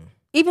 Mm-mm.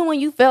 Even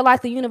when you felt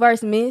like the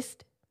universe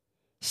missed,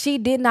 she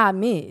did not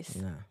miss.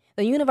 No.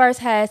 The universe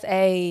has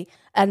a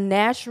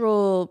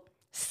natural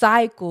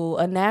cycle,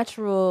 a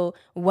natural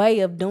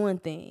way of doing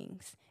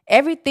things.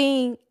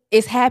 Everything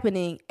is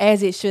happening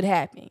as it should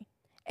happen,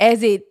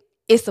 as it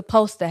is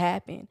supposed to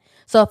happen.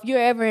 So if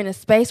you're ever in a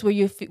space where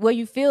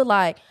you feel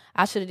like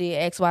I should have did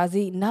X, Y,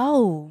 Z,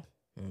 no.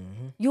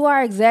 Mm-hmm. You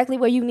are exactly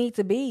where you need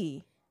to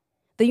be.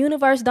 The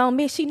universe don't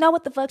miss. She know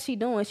what the fuck she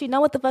doing. She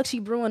know what the fuck she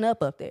brewing up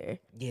there.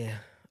 Yeah.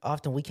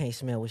 Often we can't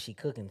smell what she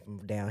cooking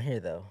from down here,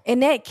 though.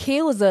 And that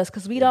kills us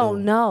because we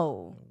don't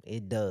know.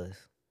 It does.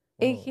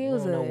 It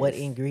kills us. We don't know what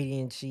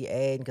ingredients she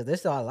adding, because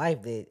this is our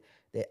life that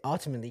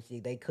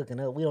ultimately they cooking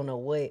up. We don't know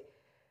what.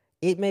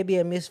 It may be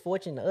a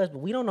misfortune to us, but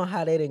we don't know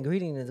how that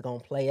ingredient is going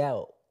to play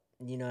out,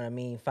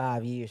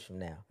 5 years from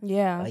now.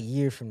 Yeah. A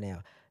year from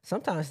now.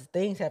 Sometimes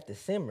things have to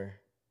simmer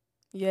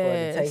for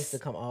the taste to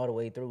come all the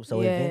way through.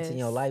 So events in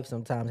your life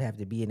sometimes have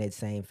to be in that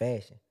same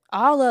fashion.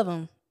 All of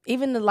them.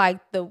 Even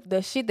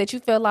the shit that you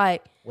feel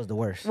like was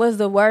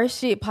the worst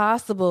shit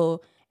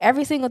possible.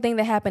 Every single thing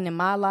that happened in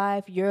my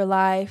life, your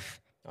life,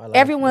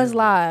 everyone's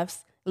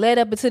lives led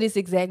up to this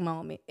exact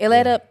moment. It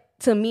led up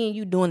to me and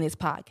you doing this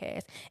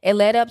podcast. It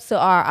led up to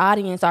our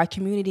audience, our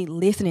community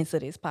listening to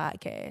this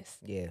podcast.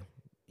 Yeah.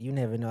 You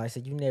never know. I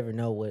said you never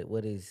know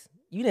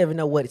you never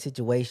know what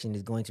situation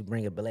is going to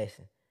bring a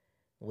blessing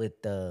with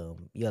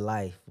your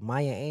life.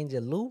 Maya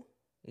Angelou?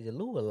 Is it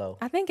Lou or Lo?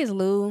 I think it's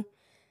Lou.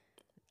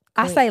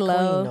 I say Lo.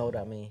 Queen know what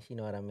I mean. She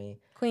know what I mean.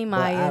 Queen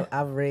Maya.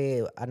 I've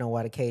read I Know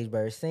Why the Caged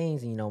Bird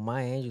Sings, and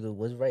Maya Angelou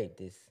was raped.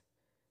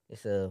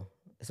 It's a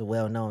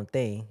well-known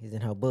thing. It's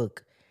in her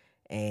book.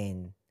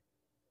 And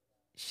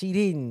she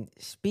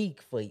didn't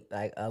speak for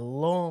like a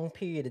long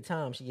period of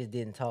time. She just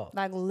didn't talk.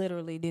 Like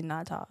literally did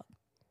not talk.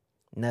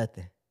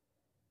 Nothing.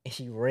 And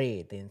she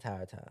read the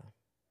entire time.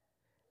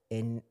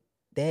 And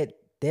that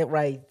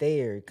right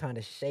there kind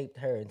of shaped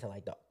her into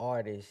like the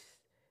artist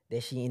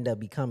that she ended up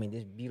becoming,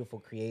 this beautiful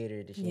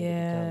creator that she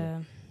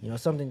ended up becoming.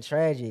 Something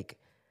tragic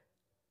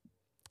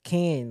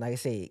can, like I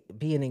said,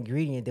 be an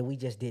ingredient that we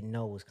just didn't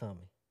know was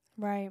coming.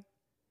 Right.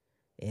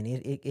 And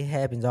it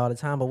happens all the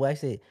time. But like I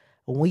said,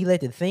 when we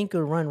let the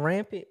thinker run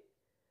rampant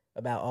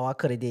about, I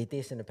could have did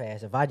this in the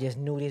past. If I just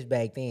knew this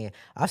back then.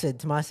 I said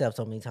to myself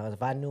so many times,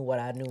 if I knew what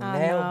I knew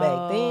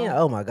back then,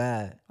 oh my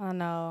God. I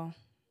know.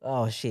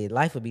 Oh shit,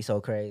 life would be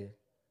so crazy.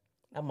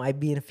 I might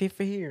be in the fifth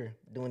for here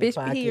doing Fish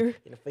the for here.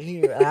 For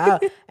here.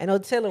 Ain't no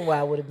telling where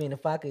I would have been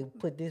if I could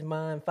put this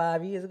mind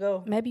 5 years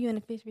ago. Maybe you in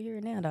the fish for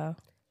here now, though.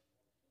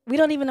 We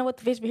don't even know what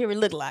the fish for here would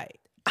look like.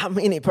 I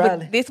mean, it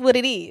probably. But this what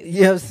it is.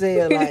 You know what I'm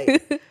saying?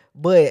 Like,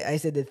 but I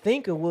said the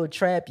thinker will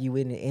trap you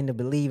into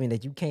believing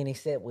that you can't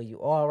accept where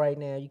you are right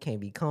now. You can't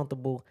be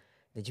comfortable.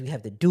 That you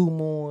have to do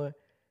more.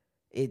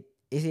 It's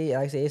like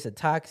I said, it's a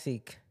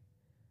toxic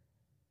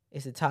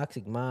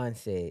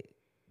mindset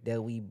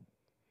that we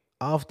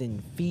often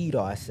feed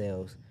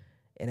ourselves.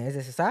 And as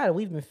a society,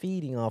 we've been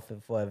feeding off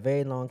it for a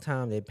very long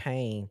time that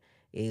pain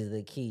is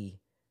the key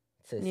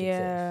to success.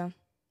 Yeah.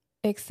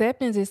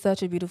 Acceptance is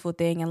such a beautiful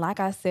thing. And like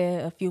I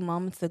said a few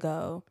moments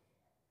ago,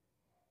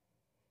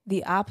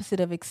 the opposite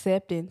of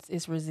acceptance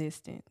is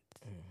resistance.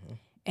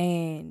 Mm-hmm.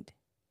 And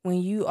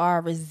when you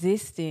are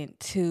resistant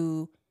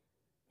to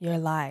your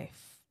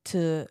life,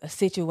 to a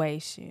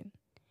situation,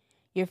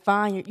 you'll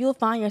find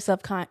yourself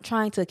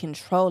trying to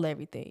control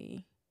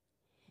everything.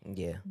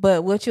 Yeah.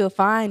 But what you'll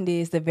find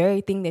is the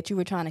very thing that you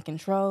were trying to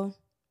control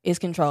is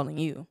controlling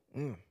you,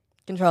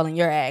 controlling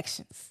your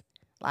actions,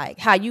 like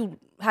how you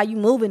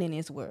moving in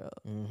this world.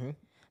 Mm-hmm.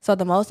 So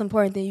the most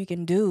important thing you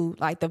can do,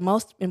 like the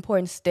most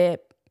important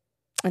step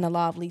in the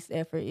law of least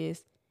effort,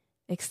 is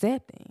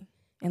accepting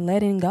and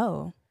letting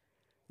go.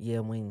 Yeah,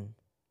 when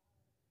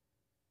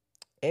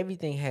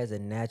everything has a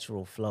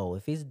natural flow.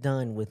 If it's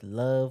done with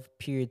love,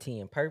 purity,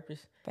 and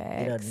purpose,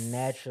 it'll Facts.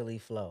 naturally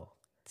flow.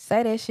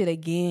 Say that shit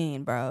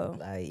again, bro.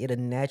 Like it'll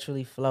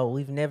naturally flow.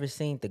 We've never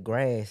seen the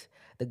grass.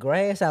 The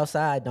grass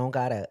outside don't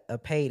got a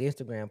paid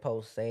Instagram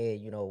post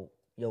saying, yo,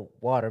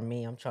 water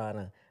me. I'm trying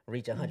to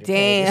reach 100K.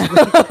 Damn.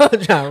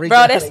 I'm trying to reach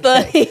Bro, that's 100K.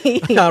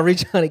 funny. I'm trying to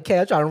reach 100K.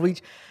 I'm trying to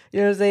reach, you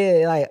know what I'm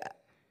saying? Like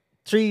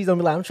trees don't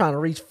be like, I'm trying to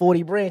reach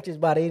 40 branches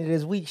by the end of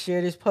this week.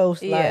 Share this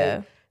post. Yeah.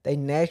 Like they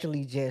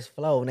naturally just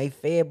flow and they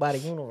fed by the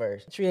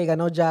universe. The tree ain't got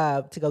no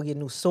job to go get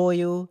new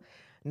soil,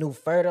 new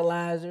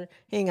fertilizer.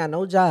 He ain't got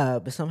no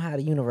job, but somehow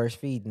the universe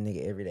feed the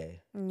nigga every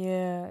day.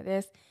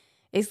 Yeah,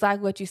 it's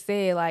like what you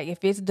said. Like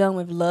if it's done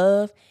with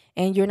love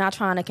and you're not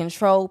trying to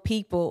control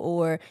people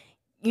or,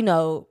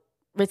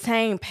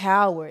 retain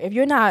power. If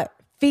you're not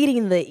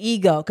feeding the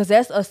ego, because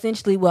that's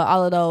essentially what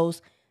all of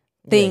those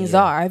things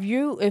are. If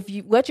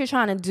you what you're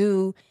trying to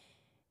do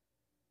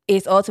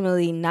is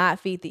ultimately not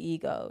feed the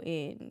ego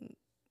and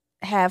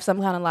have some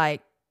kind of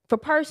like for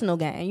personal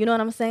gain. You know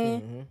what I'm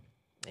saying? Mm-hmm.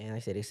 And like I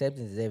said,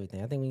 acceptance is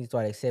everything. I think we need to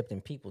start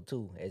accepting people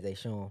too, as they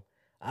show them.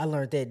 I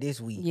learned that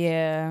this week.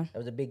 Yeah. That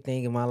was a big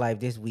thing in my life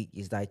this week,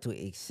 is like to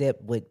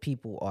accept what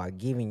people are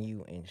giving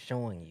you and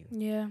showing you.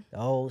 Yeah. The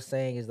whole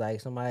saying is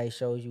like somebody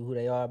shows you who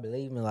they are,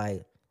 believe me,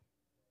 like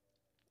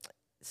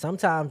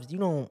sometimes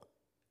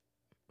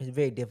it's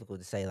very difficult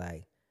to say,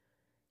 like,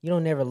 you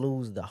don't never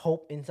lose the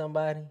hope in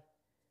somebody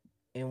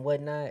and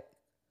whatnot,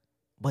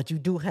 but you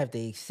do have to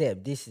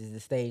accept this is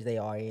the stage they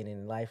are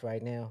in life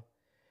right now.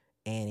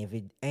 And if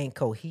it ain't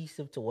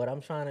cohesive to what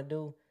I'm trying to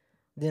do,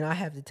 then I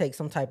have to take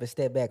some type of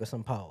step back or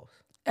some pause.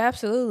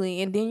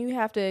 Absolutely. And then you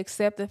have to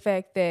accept the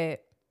fact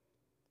that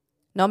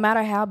no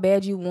matter how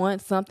bad you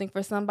want something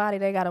for somebody,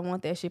 they got to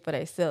want that shit for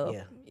themselves.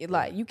 Yeah.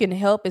 Like, you can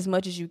help as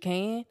much as you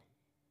can,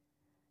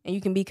 and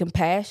you can be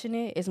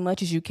compassionate as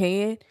much as you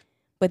can,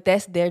 but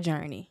that's their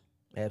journey.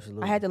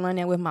 Absolutely. I had to learn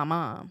that with my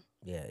mom.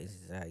 Yeah, it's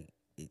like,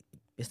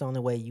 it's the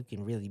only way you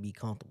can really be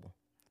comfortable.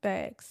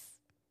 Facts.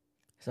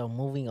 So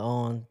moving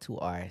on to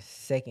our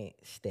second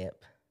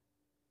step,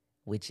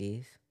 which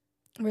is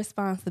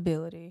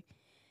responsibility.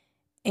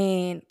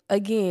 And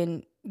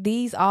again,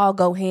 these all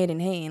go hand in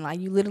hand. Like,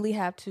 you literally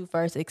have to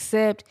first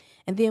accept,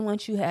 and then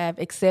once you have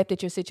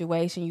accepted your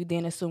situation, you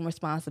then assume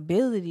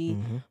responsibility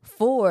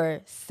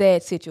for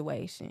said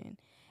situation.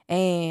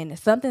 And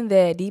something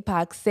that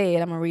Deepak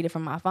said, I'm going to read it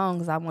from my phone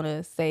because I want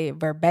to say it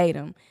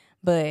verbatim.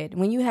 But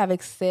when you have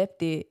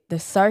accepted the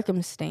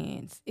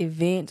circumstance,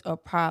 event, or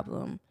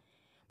problem,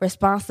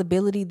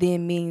 responsibility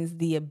then means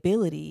the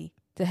ability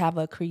to have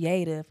a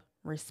creative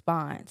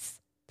response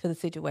to the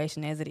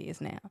situation as it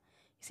is now.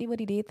 You see what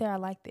he did there? I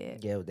like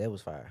that. Yeah, that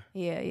was fire.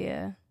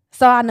 Yeah.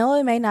 So I know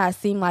it may not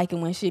seem like it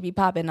when shit be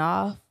popping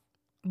off,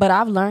 but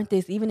I've learned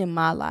this even in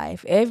my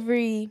life.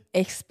 Every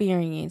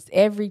experience,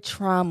 every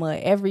trauma,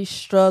 every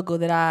struggle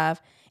that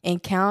I've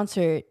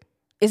encountered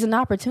is an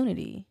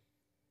opportunity.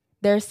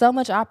 There's so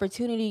much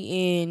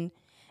opportunity in,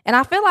 and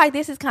I feel like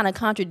this is kind of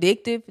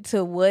contradictory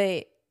to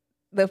what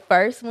the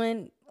first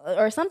one,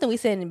 or something we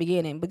said in the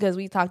beginning, because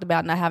we talked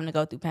about not having to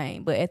go through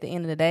pain. But at the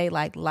end of the day,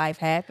 like, life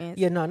happens.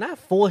 Yeah, no, not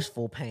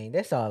forceful pain.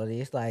 That's all it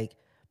is. Like,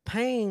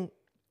 pain,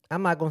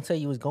 I'm not going to tell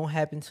you it's going to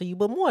happen to you,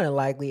 but more than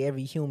likely,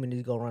 every human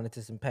is going to run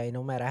into some pain.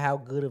 No matter how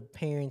good a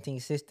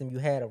parenting system you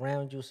had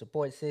around you, a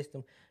support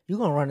system, you're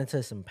going to run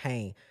into some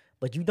pain.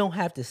 But you don't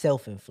have to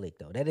self-inflict,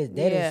 though. That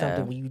is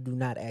something you do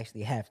not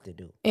actually have to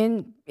do.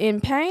 And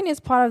pain is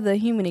part of the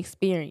human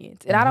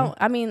experience. And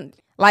I mean,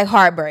 like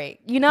heartbreak,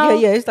 you know?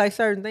 Yeah, it's like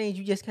certain things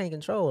you just can't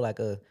control, like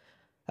a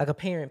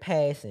parent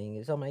passing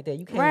or something like that.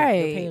 You can't,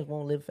 your parents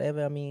won't live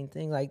forever. I mean,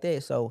 things like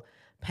that. So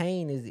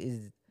pain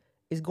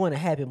is going to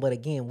happen, but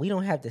again, we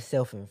don't have to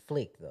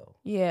self-inflict, though.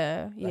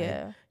 Yeah.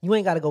 You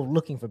ain't got to go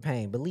looking for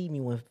pain. Believe me,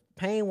 when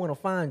pain want to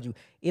find you,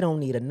 it don't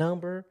need a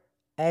number,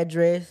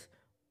 address,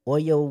 or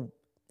your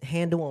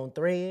handle on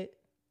Thread.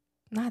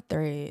 Not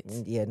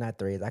Threads. Yeah, not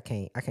Threads. I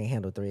can't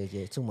handle Threads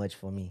yet. Too much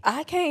for me.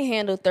 I can't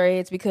handle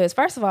Threads because,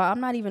 first of all, I'm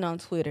not even on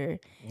Twitter.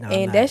 No,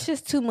 and that's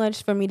just too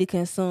much for me to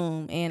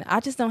consume. And I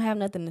just don't have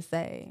nothing to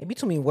say. It be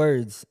too many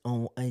words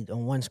on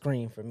one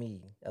screen for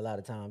me a lot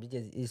of times.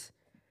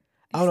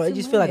 I don't know. It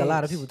just feel like a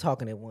lot of people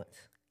talking at once.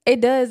 It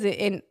does.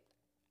 And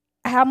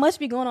how much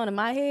be going on in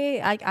my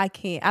head, I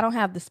can't. I don't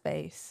have the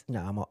space.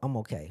 No, I'm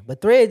okay.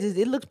 But Threads,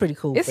 it looks pretty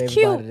cool for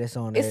everybody that's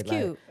on there. It's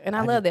cute. And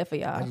I love that for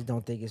y'all. I just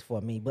don't think it's for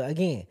me. But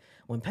again,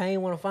 when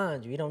pain want to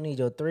find you, it don't need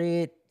your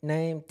Thread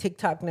name,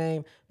 TikTok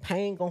name.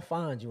 Pain gonna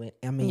find you.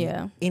 I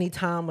mean, any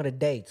time of the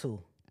day, too.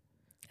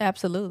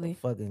 Absolutely.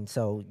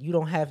 So you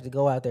don't have to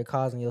go out there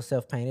causing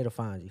yourself pain. It'll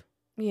find you.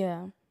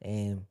 Yeah.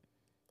 And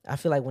I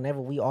feel like whenever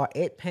we are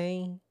at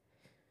pain,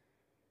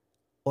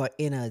 or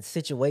in a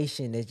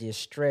situation that's just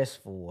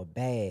stressful or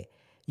bad,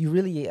 you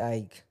really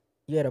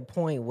you're at a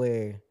point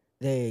where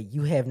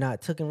you have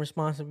not taken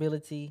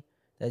responsibility.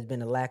 There's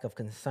been a lack of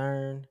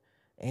concern,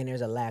 and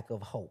there's a lack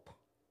of hope.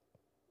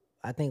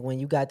 I think when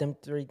you got them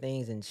 3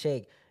 things in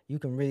check, you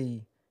can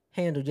really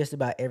handle just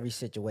about every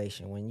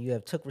situation. When you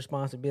have took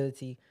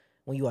responsibility,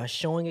 when you are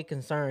showing it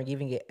concern,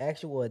 giving it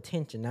actual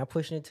attention, not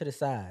pushing it to the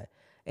side,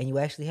 and you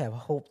actually have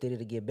hope that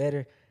it'll get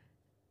better,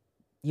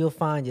 you'll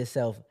find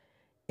yourself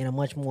in a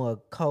much more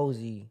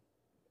cozy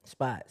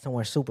spot,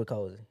 somewhere super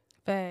cozy.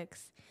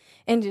 Facts.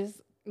 And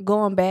just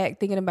going back,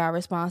 thinking about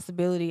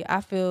responsibility,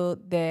 I feel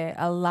that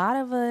a lot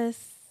of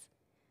us,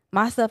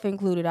 myself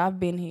included, I've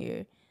been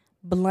here,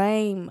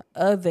 blame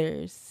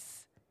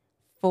others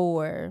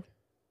for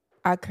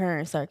our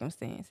current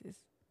circumstances.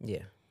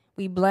 Yeah.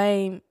 We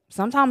blame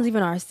sometimes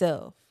even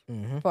ourselves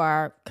for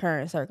our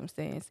current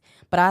circumstance.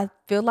 But I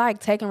feel like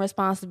taking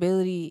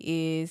responsibility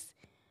is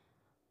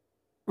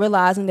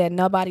realizing that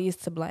nobody is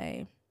to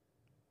blame.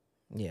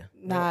 Yeah.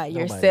 Not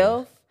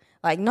yourself.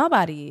 Like,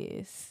 nobody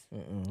is.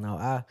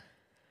 No,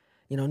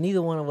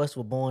 neither one of us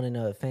were born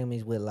in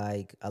families with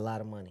like a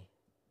lot of money.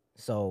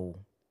 So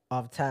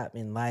off top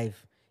in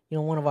life,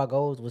 one of our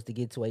goals was to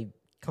get to a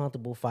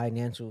comfortable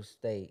financial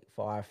state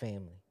for our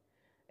family.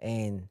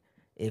 And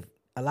if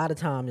a lot of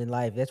times in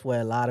life, that's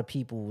where a lot of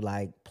people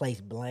like place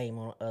blame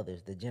on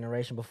others. The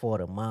generation before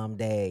them, mom,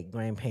 dad,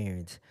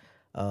 grandparents,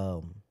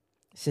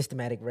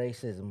 systematic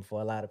racism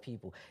for a lot of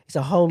people. It's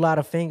a whole lot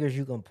of fingers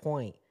you can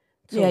point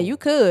to. Yeah, you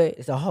could.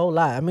 It's a whole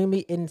lot. I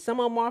mean, and some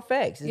of them are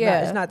facts.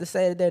 It's not to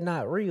say that they're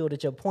not real,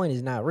 that your point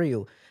is not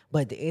real.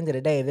 But at the end of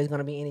the day, if there's going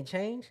to be any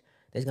change,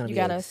 there's going to be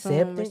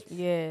acceptance.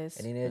 Yes.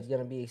 And then there's going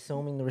to be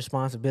assuming the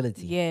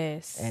responsibility.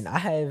 Yes. And I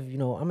have,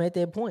 I'm at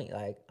that point.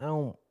 Like, I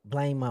don't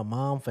blame my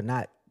mom for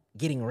not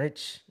getting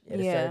rich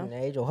at a certain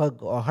age, or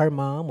her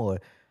mom, or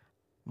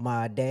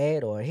my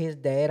dad or his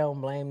dad. I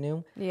don't blame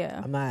them. Yeah.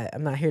 I'm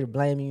not here to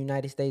blame the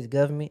United States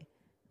government.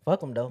 Fuck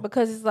them though.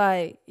 Because it's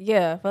like,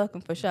 fuck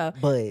them for sure.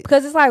 But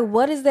because it's like,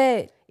 what does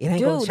that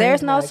do?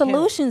 There's no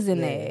solutions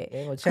in that. It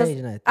ain't gonna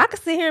change nothing. I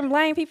could sit here and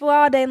blame people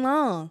all day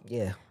long.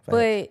 Yeah. Facts.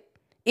 But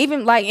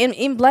even like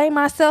in blame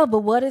myself, but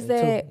what is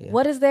that? Yeah.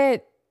 What does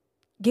that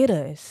get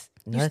us?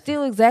 Nothing. You're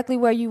still exactly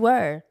where you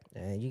were.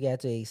 And you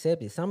got to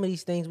accept it. Some of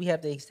these things we have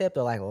to accept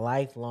are like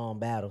lifelong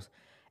battles.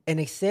 And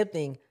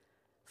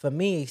for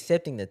me,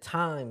 accepting the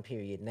time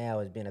period now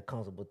has been a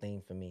comfortable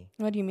thing for me.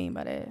 What do you mean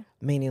by that?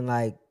 Meaning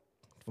like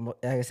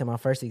I said, my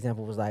first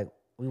example was like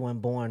we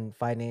weren't born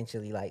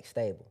financially like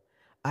stable.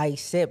 I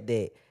accept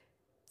that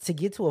to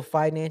get to a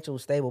financial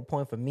stable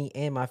point for me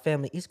and my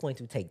family, it's going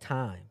to take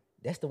time.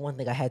 That's the one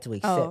thing I had to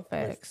accept. Oh,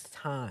 facts.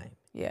 Time.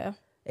 Yeah.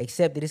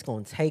 Accept that it's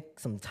going to take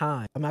some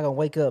time. I'm not going to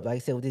wake up, like I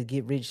said, with this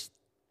get rich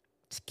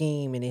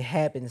scheme and it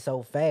happens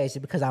so fast.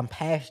 It's because I'm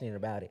passionate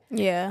about it.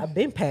 Yeah. I've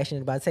been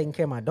passionate about taking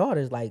care of my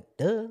daughters. Like,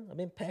 duh. I've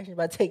been passionate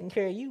about taking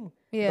care of you.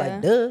 Yeah.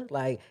 Like, duh.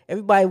 Like,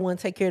 everybody want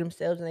to take care of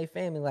themselves and their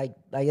family. Like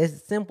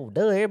it's simple.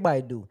 Duh.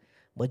 Everybody do.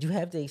 But you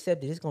have to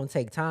accept that it's going to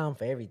take time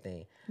for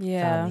everything.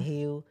 Yeah. Time to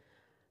heal.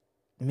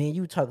 Me and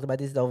you talked about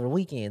this over the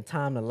weekend.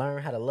 Time to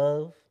learn how to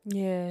love.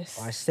 Yes.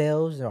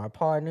 Ourselves or our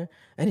partner.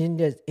 And then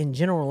just in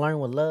general, learn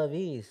what love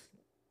is.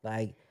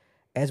 Like,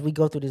 as we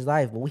go through this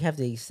life. But we have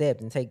to accept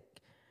and take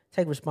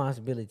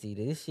responsibility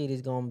that this shit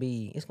is gonna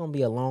be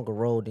a longer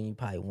road than you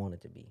probably want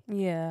it to be.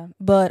 Yeah.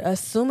 But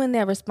assuming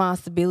that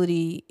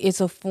responsibility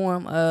is a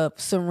form of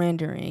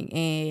surrendering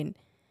and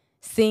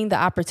seeing the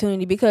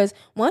opportunity, because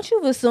once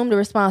you've assumed the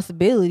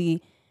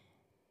responsibility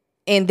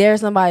and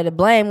there's somebody to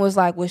blame, was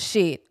like, well,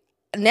 shit,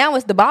 now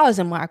it's the ball is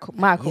in my court.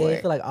 Yeah,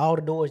 I feel like all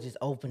the doors just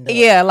opened up.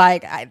 Yeah,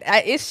 like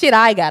it's shit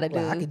I gotta do.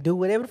 I can do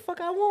whatever the fuck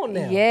I want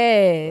now.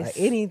 Yes. Like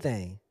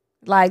anything.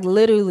 Like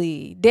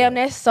literally. Damn,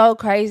 that's so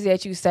crazy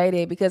that you say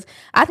that, because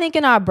I think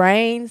in our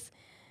brains,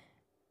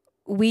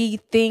 we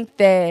think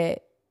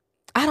that,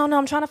 I don't know,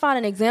 I'm trying to find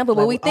an example,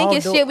 but we think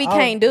it's shit we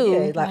can't do. Yeah,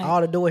 it's like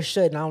all the doors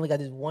shut and I only got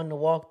this one to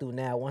walk through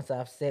now once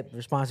I've set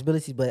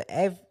responsibilities. But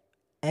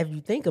if you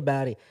think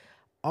about it,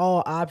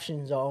 all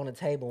options are on the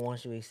table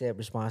once you accept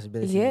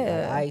responsibility.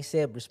 Yeah. Like, I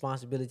accept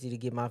responsibility to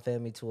get my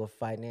family to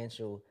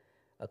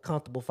a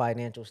comfortable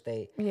financial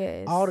state.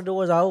 Yes. All the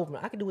doors are open.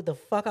 I can do what the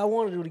fuck I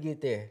want to do to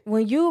get there.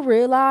 When you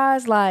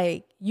realize,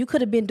 like, you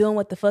could have been doing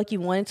what the fuck you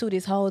wanted to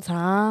this whole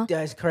time.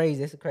 That's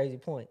crazy. That's a crazy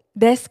point.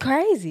 That's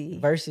crazy.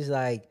 Versus,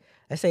 like,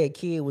 let's say a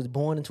kid was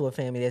born into a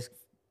family that's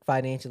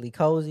financially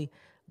cozy,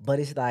 but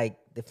it's like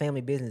the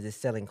family business is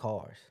selling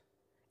cars.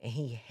 And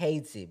he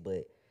hates it,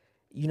 but,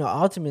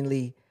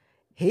 ultimately,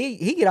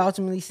 he could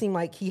ultimately seem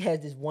like he has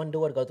this one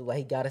door to go through. Like,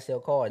 he got to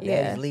sell cars.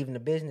 Yeah. Dad's leaving the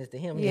business to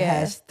him. He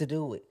has to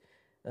do it.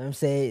 You know what I'm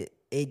saying?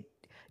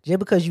 Just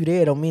because you're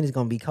there don't mean it's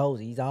going to be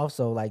cozy. It's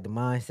also like the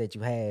mindset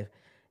you have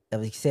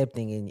of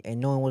accepting and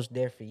knowing what's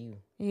there for you.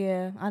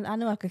 Yeah, I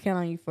know I could count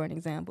on you for an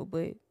example,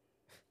 but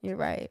you're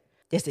right.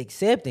 Just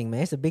accepting,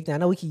 man. It's a big thing. I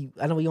know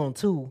we on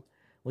two,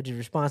 which is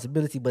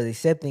responsibility, but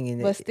accepting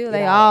and but still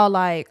they all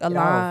like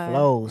align. It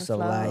all flows. So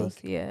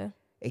like, yeah,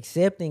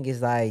 accepting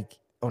is like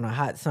on a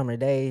hot summer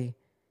day,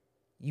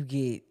 you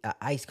get an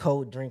ice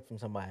cold drink from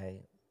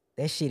somebody.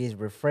 That shit is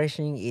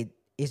refreshing.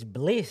 It's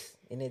bliss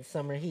in that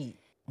summer heat.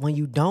 When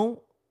you don't,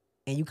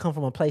 and you come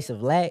from a place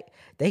of lack,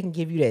 they can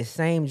give you that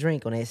same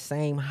drink on that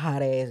same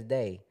hot ass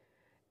day,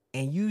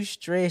 and you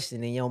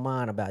stressing in your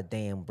mind about,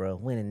 damn, bro,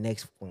 when the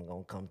next one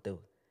gonna come through,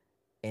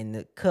 and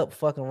the cup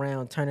fucking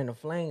around turning to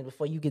flames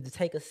before you get to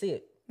take a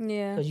sip.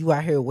 Yeah. Because you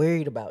out here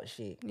worried about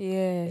shit.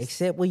 Yes.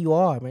 Accept where you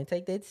are, man.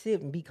 Take that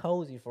sip and be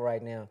cozy for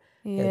right now.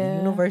 Yeah. The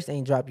universe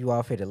ain't drop you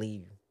off here to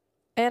leave you.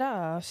 At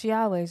all. She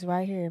always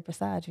right here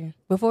beside you.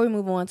 Before we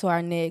move on to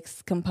our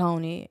next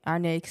component, our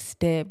next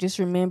step, just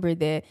remember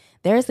that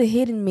there's a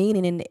hidden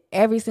meaning in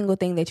every single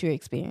thing that you're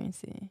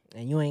experiencing.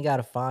 And you ain't got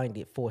to find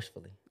it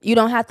forcefully. You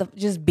don't have to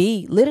just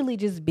be. Literally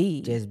just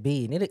be. Just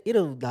be. And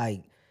it'll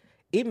like,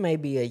 it may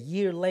be a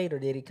year later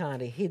that it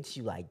kind of hits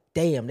you like,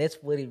 damn, that's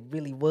what it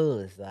really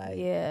was. Like,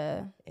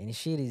 yeah. And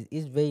shit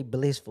it's very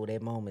blissful,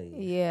 that moment.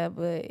 Yeah,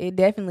 but it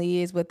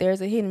definitely is. But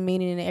there's a hidden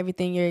meaning in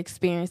everything you're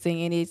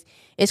experiencing, and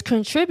it's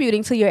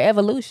contributing to your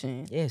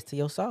evolution. Yes, to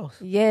your sauce.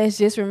 Yes,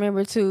 just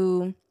remember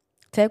to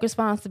take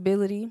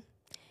responsibility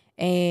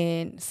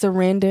and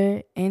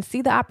surrender and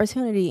see the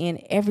opportunity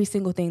in every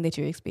single thing that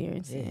you're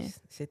experiencing. Yes,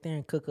 sit there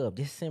and cook up.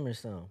 Just simmer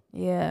some.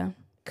 Yeah.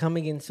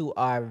 Coming into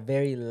our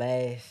very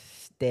last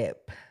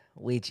step,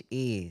 which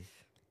is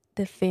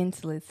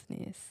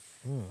defenselessness.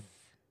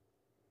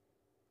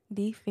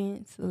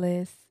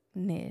 Defenselessness.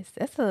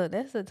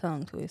 That's a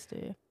tongue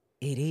twister.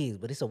 It is,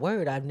 but it's a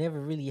word I've never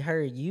really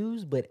heard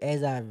used. But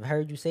as I've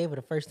heard you say it for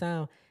the first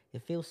time,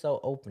 it feels so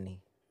opening.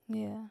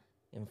 Yeah.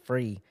 And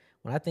free.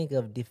 When I think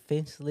of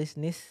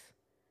defenselessness,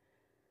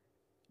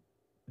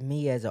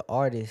 me as an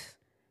artist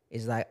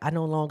is like, I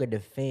no longer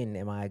defend,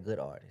 am I a good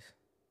artist?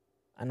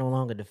 I no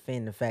longer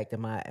defend the fact,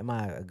 am I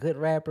a good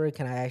rapper?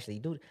 Can I actually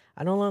do it?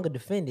 I no longer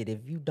defend it.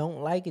 If you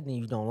don't like it, then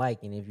you don't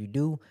like it. And if you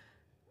do,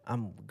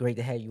 I'm great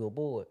to have you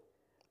aboard.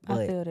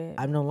 But I feel that.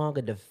 I'm no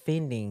longer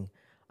defending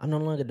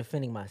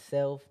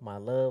myself, my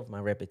love,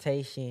 my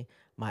reputation,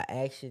 my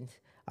actions.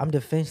 I'm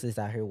defenseless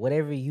out here.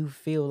 Whatever you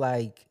feel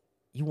like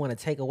you want to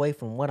take away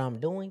from what I'm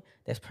doing,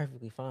 that's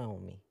perfectly fine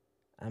with me.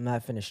 I'm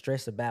not finna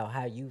stress about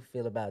how you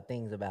feel about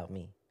things about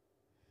me.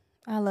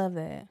 I love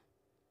that.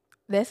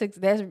 That's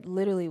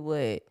literally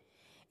what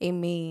it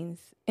means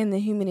in the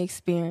human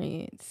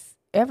experience.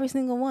 Every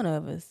single one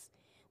of us,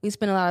 we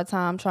spend a lot of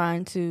time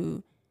trying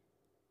to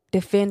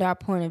defend our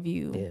point of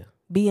view,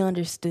 be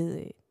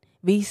understood,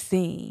 be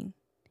seen.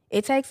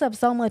 It takes up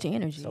so much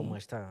energy. So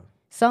much time.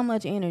 So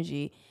much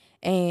energy.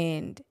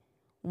 And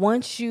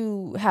once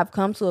you have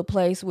come to a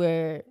place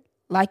where,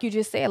 like you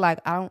just said, like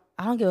I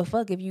don't give a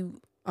fuck if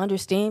you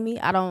understand me.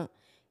 I don't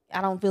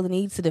feel the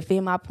need to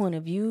defend my point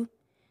of view.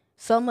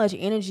 So much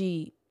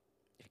energy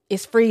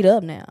is freed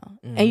up now.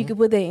 Mm-hmm. And you can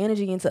put that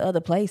energy into other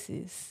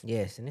places.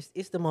 Yes, and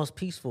it's the most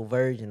peaceful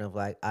version of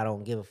like, I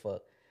don't give a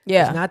fuck.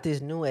 Yeah. It's not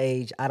this new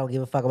age, I don't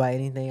give a fuck about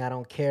anything, I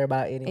don't care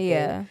about anything.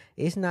 Yeah.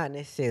 It's not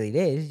necessarily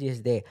that. It's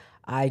just that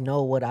I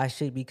know what I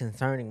should be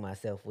concerning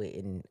myself with,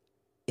 and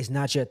it's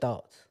not your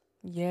thoughts.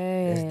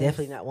 Yes. It's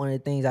definitely not one of the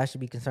things I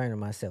should be concerning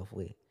myself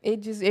with.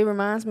 It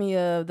reminds me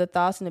of the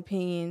thoughts and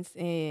opinions,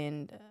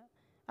 and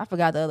I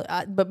forgot the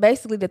other, but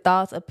basically the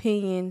thoughts,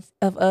 opinions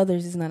of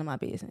others is none of my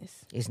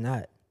business. It's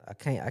not. I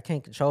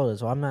can't control it,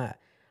 so I'm not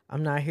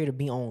here to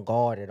be on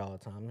guard at all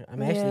times.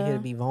 I'm actually here to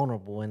be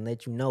vulnerable and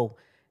let you know,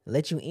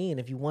 let you in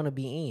if you want to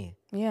be in.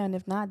 Yeah, and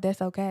if not,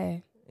 that's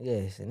okay.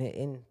 Yes,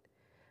 and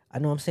I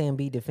know I'm saying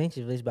be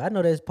defensive, but I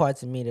know there's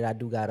parts of me that I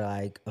do gotta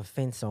like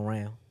offense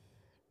around.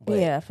 But,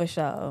 yeah, for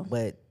sure.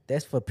 But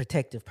that's for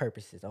protective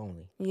purposes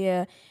only.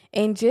 Yeah,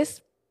 and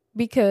just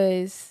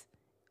because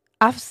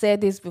I've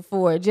said this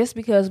before, just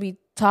because we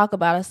talk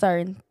about a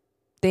certain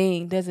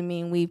thing doesn't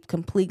mean we've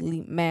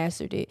completely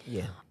mastered it.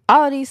 Yeah.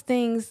 All of these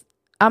things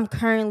I'm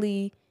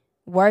currently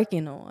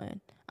working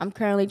on. I'm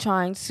currently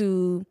trying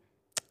to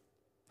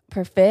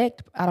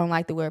perfect. I don't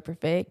like the word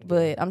perfect,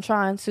 but I'm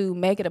trying to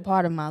make it a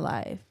part of my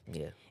life.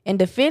 Yeah. And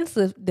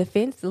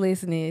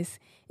defenselessness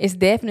is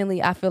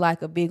definitely, I feel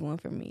like, a big one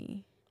for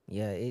me.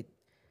 Yeah,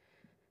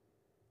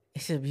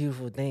 it's a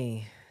beautiful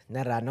thing.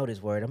 Now that I know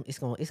this word, it's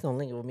gonna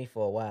linger with me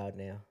for a while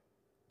now.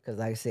 Cause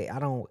like I said,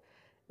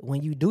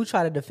 when you do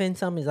try to defend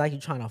something, it's like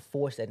you're trying to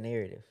force a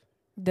narrative.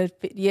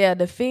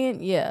 Defend,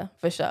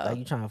 for sure. Like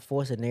you're trying to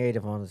force a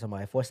narrative onto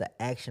somebody, force an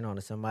action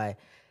onto somebody.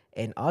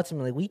 And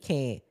ultimately we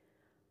can't.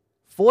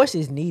 Force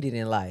is needed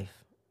in life.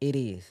 It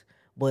is.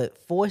 But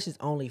force is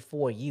only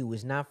for you.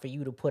 It's not for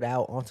you to put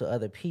out onto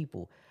other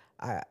people.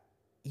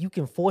 You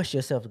can force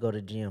yourself to go to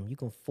the gym. You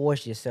can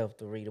force yourself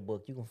to read a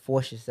book. You can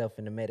force yourself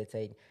into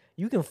meditating.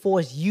 You can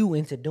force you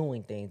into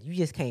doing things. You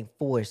just can't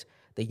force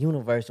the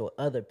universe or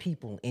other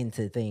people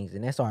into things.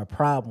 And that's our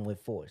problem with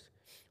force.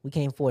 We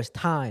can't force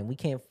time. We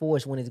can't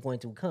force when it's going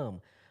to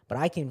come. But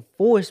I can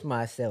force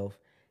myself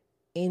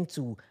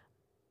into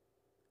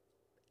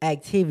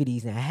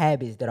activities and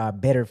habits that are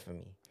better for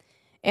me.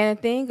 And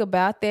the thing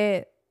about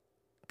that,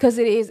 because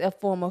it is a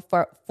form of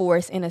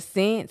force in a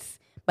sense,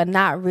 but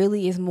not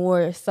really, is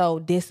more so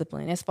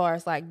discipline as far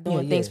as like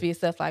doing things for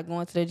yourself, like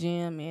going to the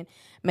gym and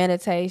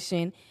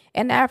meditation.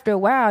 And after a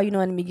while, in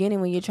the beginning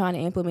when you're trying to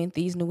implement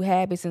these new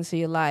habits into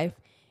your life,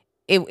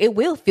 it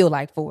will feel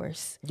like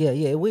force. Yeah,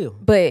 it will.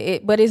 But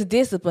it's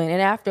discipline.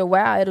 And after a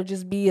while, it'll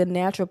just be a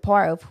natural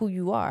part of who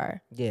you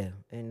are. Yeah.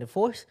 And the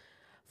force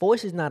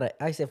force is not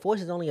a. I said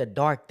force is only a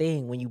dark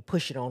thing when you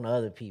push it on to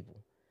other people.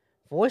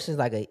 Force is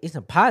like it's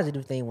a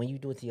positive thing when you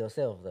do it to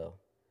yourself though.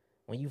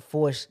 When you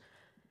force,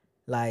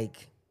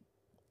 like,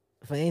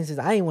 for instance,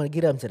 I didn't want to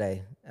get up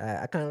today.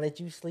 I kind of let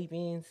you sleep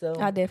in, so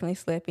I definitely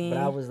slept in. But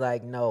I was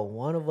like, no,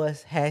 one of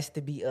us has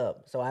to be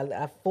up. So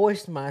I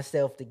forced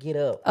myself to get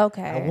up.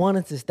 Okay. I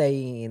wanted to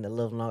stay in a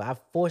little longer. I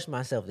forced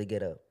myself to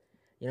get up.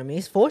 You know what I mean?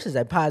 It's force is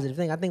a positive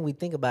thing. I think we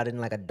think about it in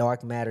like a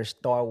dark matter,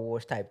 Star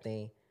Wars type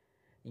thing.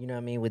 You know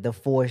what I mean? With the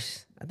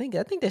force. I think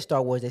that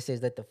Star Wars that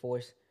says let the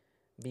force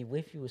be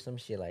with you or some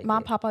shit like My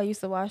that. papa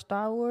used to watch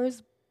Star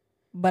Wars,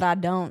 but I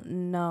don't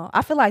know.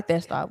 I feel like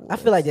that's Star Wars. I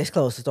feel like that's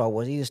close to Star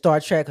Wars. Either Star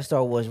Trek or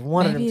Star Wars.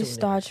 One of them Maybe two. it's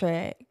Star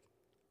Trek.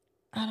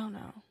 I don't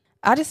know.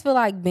 I just feel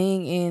like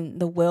being in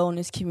the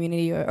wellness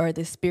community or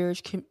the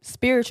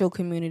spiritual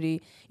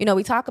community, you know,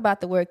 we talk about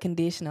the word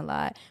condition a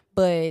lot,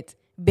 but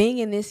being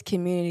in this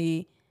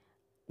community,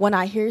 when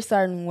I hear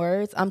certain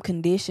words, I'm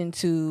conditioned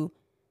to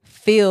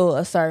feel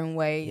a certain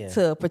way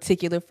to a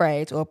particular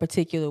phrase or a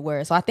particular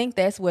word. So I think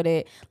that's what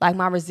like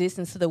my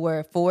resistance to the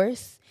word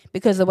force,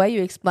 because the way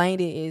you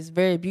explained it is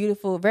very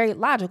beautiful, very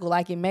logical,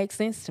 like it makes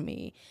sense to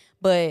me.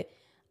 But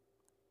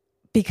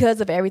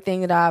because of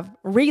everything that I've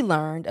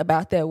relearned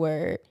about that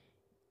word,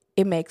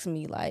 it makes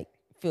me like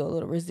feel a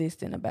little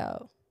resistant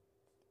about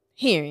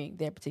hearing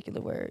that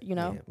particular word, you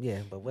know?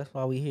 Yeah, but that's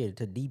why we're here,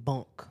 to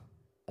debunk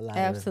a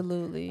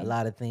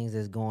lot of things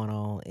that's going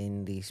on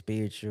in the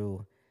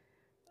spiritual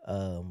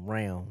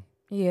realm.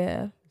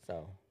 Yeah.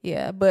 So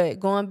yeah, but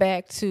going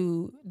back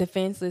to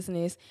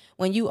defenselessness,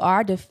 when you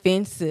are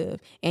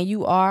defensive and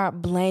you are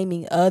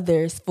blaming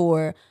others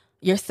for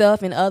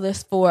yourself and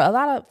others for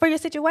for your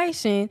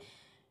situation,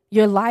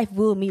 your life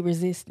will meet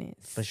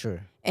resistance. For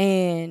sure.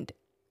 And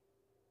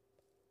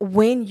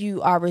when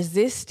you are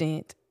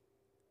resistant,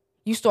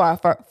 you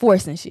start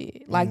forcing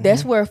shit. Like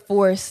that's where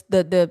force,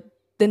 the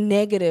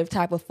negative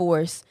type of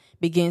force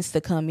begins to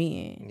come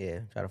in. Yeah,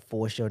 try to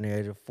force your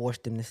narrative, force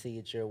them to see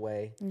it your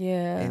way.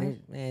 Yeah.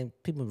 And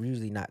people are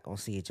usually not going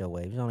to see it your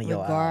way. It's only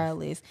your eyes.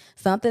 Regardless.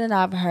 Something that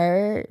I've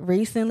heard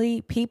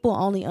recently, people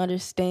only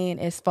understand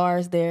as far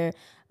as their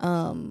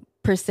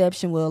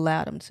perception will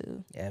allow them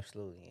to.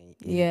 Absolutely.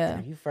 Yeah.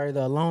 If you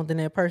further along than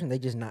that person, they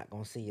just not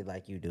going to see it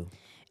like you do.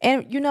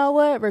 And you know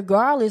what?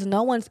 Regardless,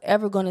 no one's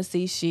ever going to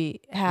see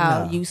shit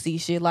how you see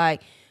shit.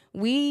 Like,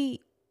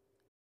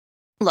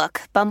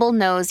 Look, Bumble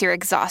knows you're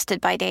exhausted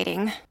by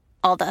dating.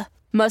 All the,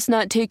 must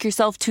not take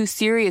yourself too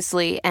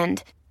seriously,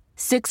 and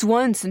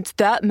 6'1" since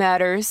that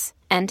matters.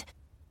 And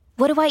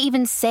what do I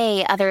even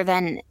say other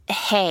than,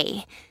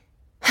 hey?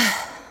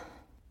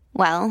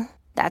 Well,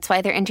 that's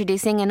why they're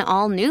introducing an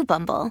all-new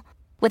Bumble,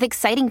 with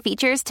exciting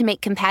features to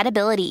make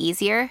compatibility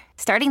easier,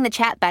 starting the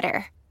chat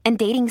better, and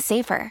dating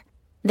safer.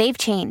 They've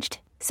changed,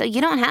 so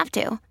you don't have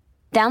to.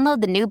 Download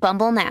the new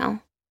Bumble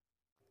now.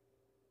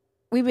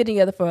 We've been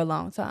together for a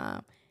long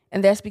time,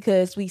 and that's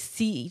because we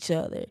see each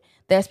other.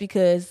 That's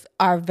because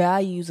our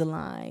values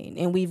align,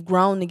 and we've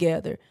grown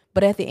together.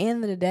 But at the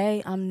end of the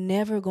day, I'm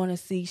never going to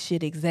see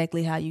shit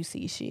exactly how you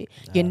see shit.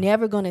 You're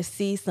never going to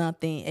see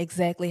something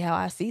exactly how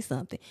I see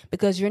something,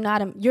 because you're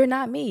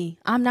not me.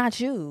 I'm not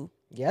you.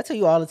 Yeah, I tell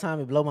you all the time,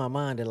 it blow my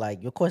mind that,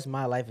 like, of course,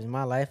 my life is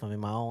my life. I'm in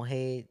my own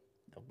head,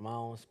 my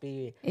own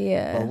spirit.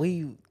 Yeah. But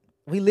we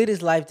live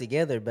this life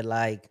together, but,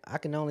 like, I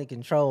can only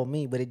control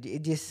me. But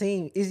it just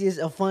seems, it's just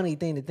a funny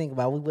thing to think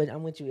about.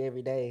 I'm with you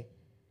every day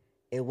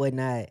and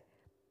whatnot.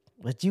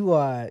 But you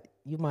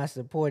my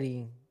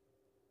supporting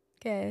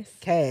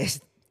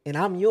cast, and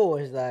I'm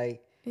yours.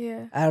 Like,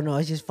 yeah, I don't know.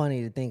 It's just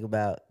funny to think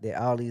about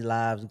that all these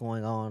lives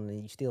going on,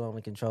 and you still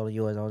only controlling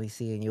yours, only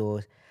seeing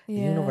yours. Yeah.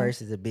 The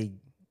universe is a big,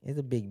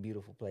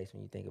 beautiful place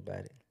when you think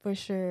about it. For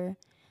sure.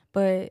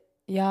 But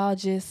y'all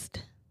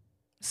just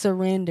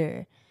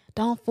surrender.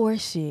 Don't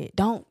force shit.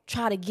 Don't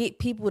try to get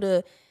people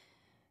to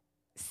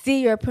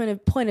see your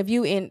point of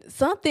view in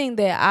something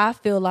that I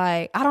feel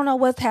like, I don't know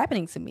what's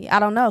happening to me. I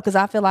don't know, because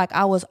I feel like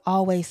I was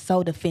always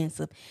so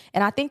defensive.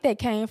 And I think that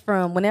came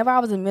from whenever I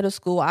was in middle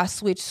school, I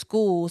switched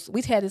schools.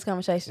 We had this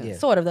conversation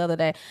sort of the other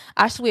day.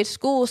 I switched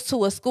schools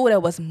to a school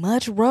that was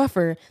much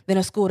rougher than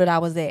a school that I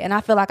was at. And I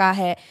feel like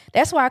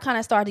that's where I kind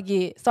of started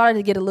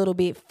to get a little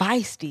bit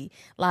feisty.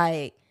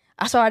 Like,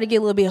 I started to get a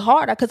little bit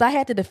harder because I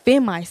had to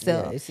defend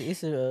myself. Yeah,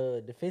 it's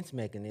a defense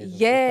mechanism.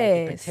 Yes.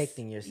 It's like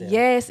protecting yourself.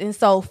 Yes, and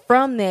so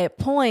from that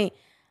point,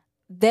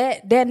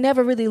 that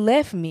never really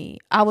left me.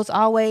 I was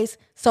always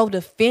so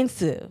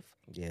defensive.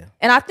 Yeah.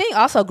 And I think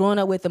also growing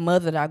up with the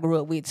mother that I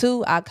grew up with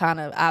too,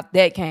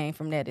 that came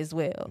from that as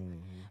well. Mm-hmm.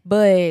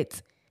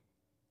 But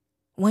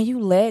when you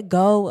let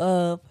go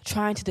of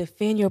trying to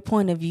defend your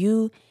point of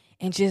view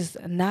and just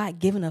not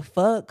giving a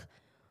fuck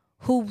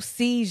who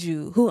sees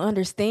you, who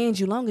understands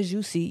you, long as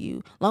you see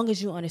you, long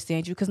as you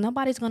understand you, because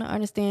nobody's going to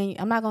understand you.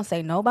 I'm not going to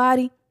say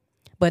nobody,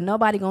 but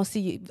nobody going to see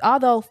you.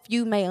 Although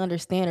few may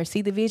understand or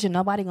see the vision,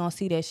 nobody going to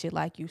see that shit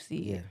like you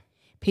see it,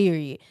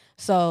 period.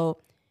 So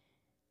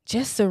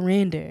just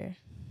surrender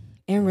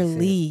and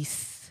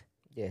release.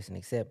 Yes, and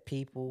accept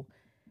people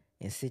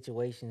and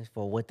situations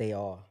for what they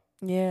are.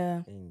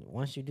 Yeah. And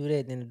once you do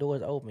that, then the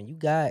door's open. You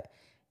got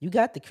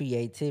the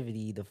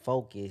creativity, the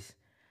focus,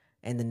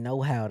 and the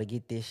know-how to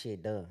get this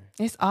shit done.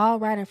 It's all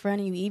right in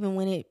front of you, even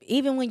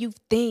when you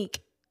think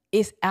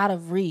it's out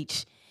of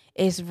reach.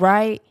 It's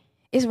right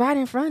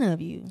in front of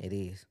you. It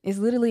is. It's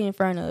literally in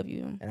front of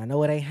you. And I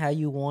know it ain't how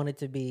you want it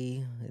to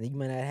be. You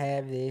may not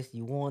have this,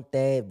 you want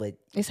that, but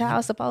It's how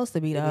it's supposed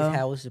to be, though. It's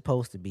how it's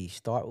supposed to be.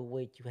 Start with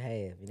what you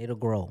have, and it'll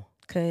grow.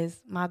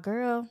 Because my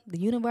girl, the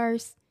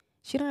universe,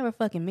 she don't ever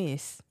fucking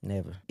miss.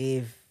 Never.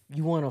 If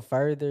you want to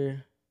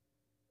further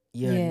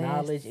your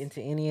knowledge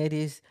into any of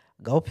this,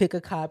 go pick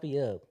a copy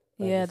up.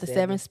 Yeah, the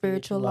 7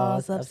 Spiritual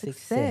Laws of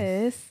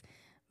Success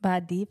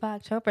by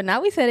Deepak Chopra.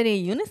 Now we said it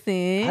in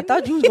unison. I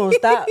thought you was going to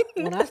stop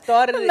when I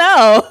started it.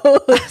 No.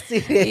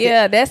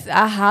 Yeah,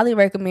 I highly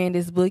recommend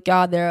this book,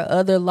 y'all. There are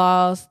other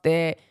laws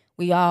that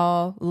we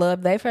all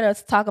love. They've heard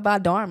us talk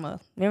about Dharma.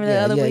 Remember the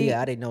other week?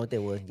 Yeah, I didn't know what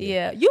that was.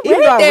 Yeah. You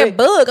read that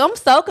book. I'm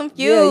so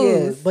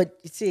confused. Yeah, but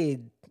see,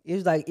 it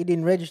was like it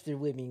didn't register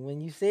with me. When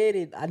you said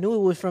it, I knew it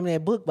was from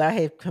that book, but I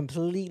had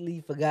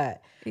completely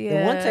forgot. Yeah.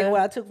 The one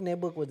takeaway I took from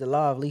that book was the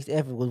law of least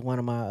effort was one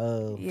of my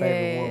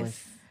favorite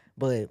ones.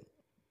 But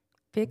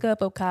pick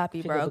up a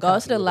copy, bro. Go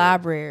to the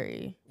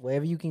library.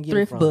 Wherever you can get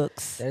thrift it from.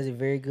 Books. That is a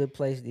very good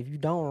place. If you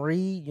don't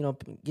read,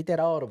 get that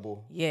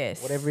Audible.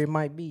 Yes. Whatever it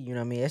might be, you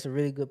know what I mean? That's a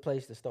really good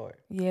place to start.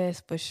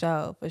 Yes, for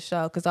sure.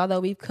 Because although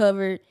we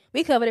covered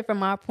it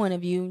from our point of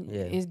view,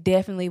 it's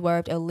definitely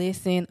worth a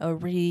listen, a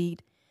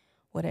read,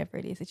 whatever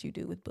it is that you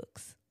do with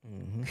books.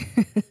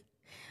 Mm-hmm.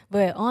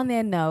 But on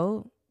that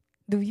note,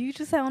 do you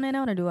just say on that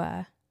note or do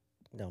I?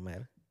 Don't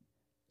matter.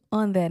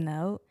 On that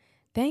note,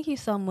 thank you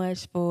so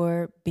much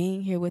for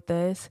being here with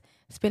us,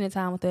 spending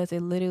time with us.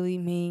 It literally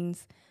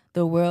means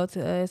the world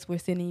to us. We're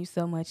sending you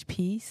so much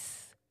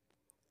peace,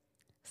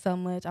 so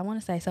much, I want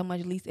to say so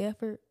much least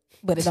effort,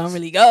 but it don't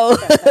really go.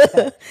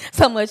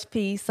 So much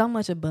peace, so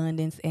much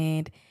abundance,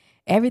 and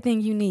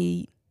everything you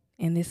need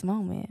in this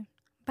moment.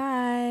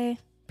 Bye.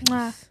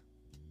 Mwah.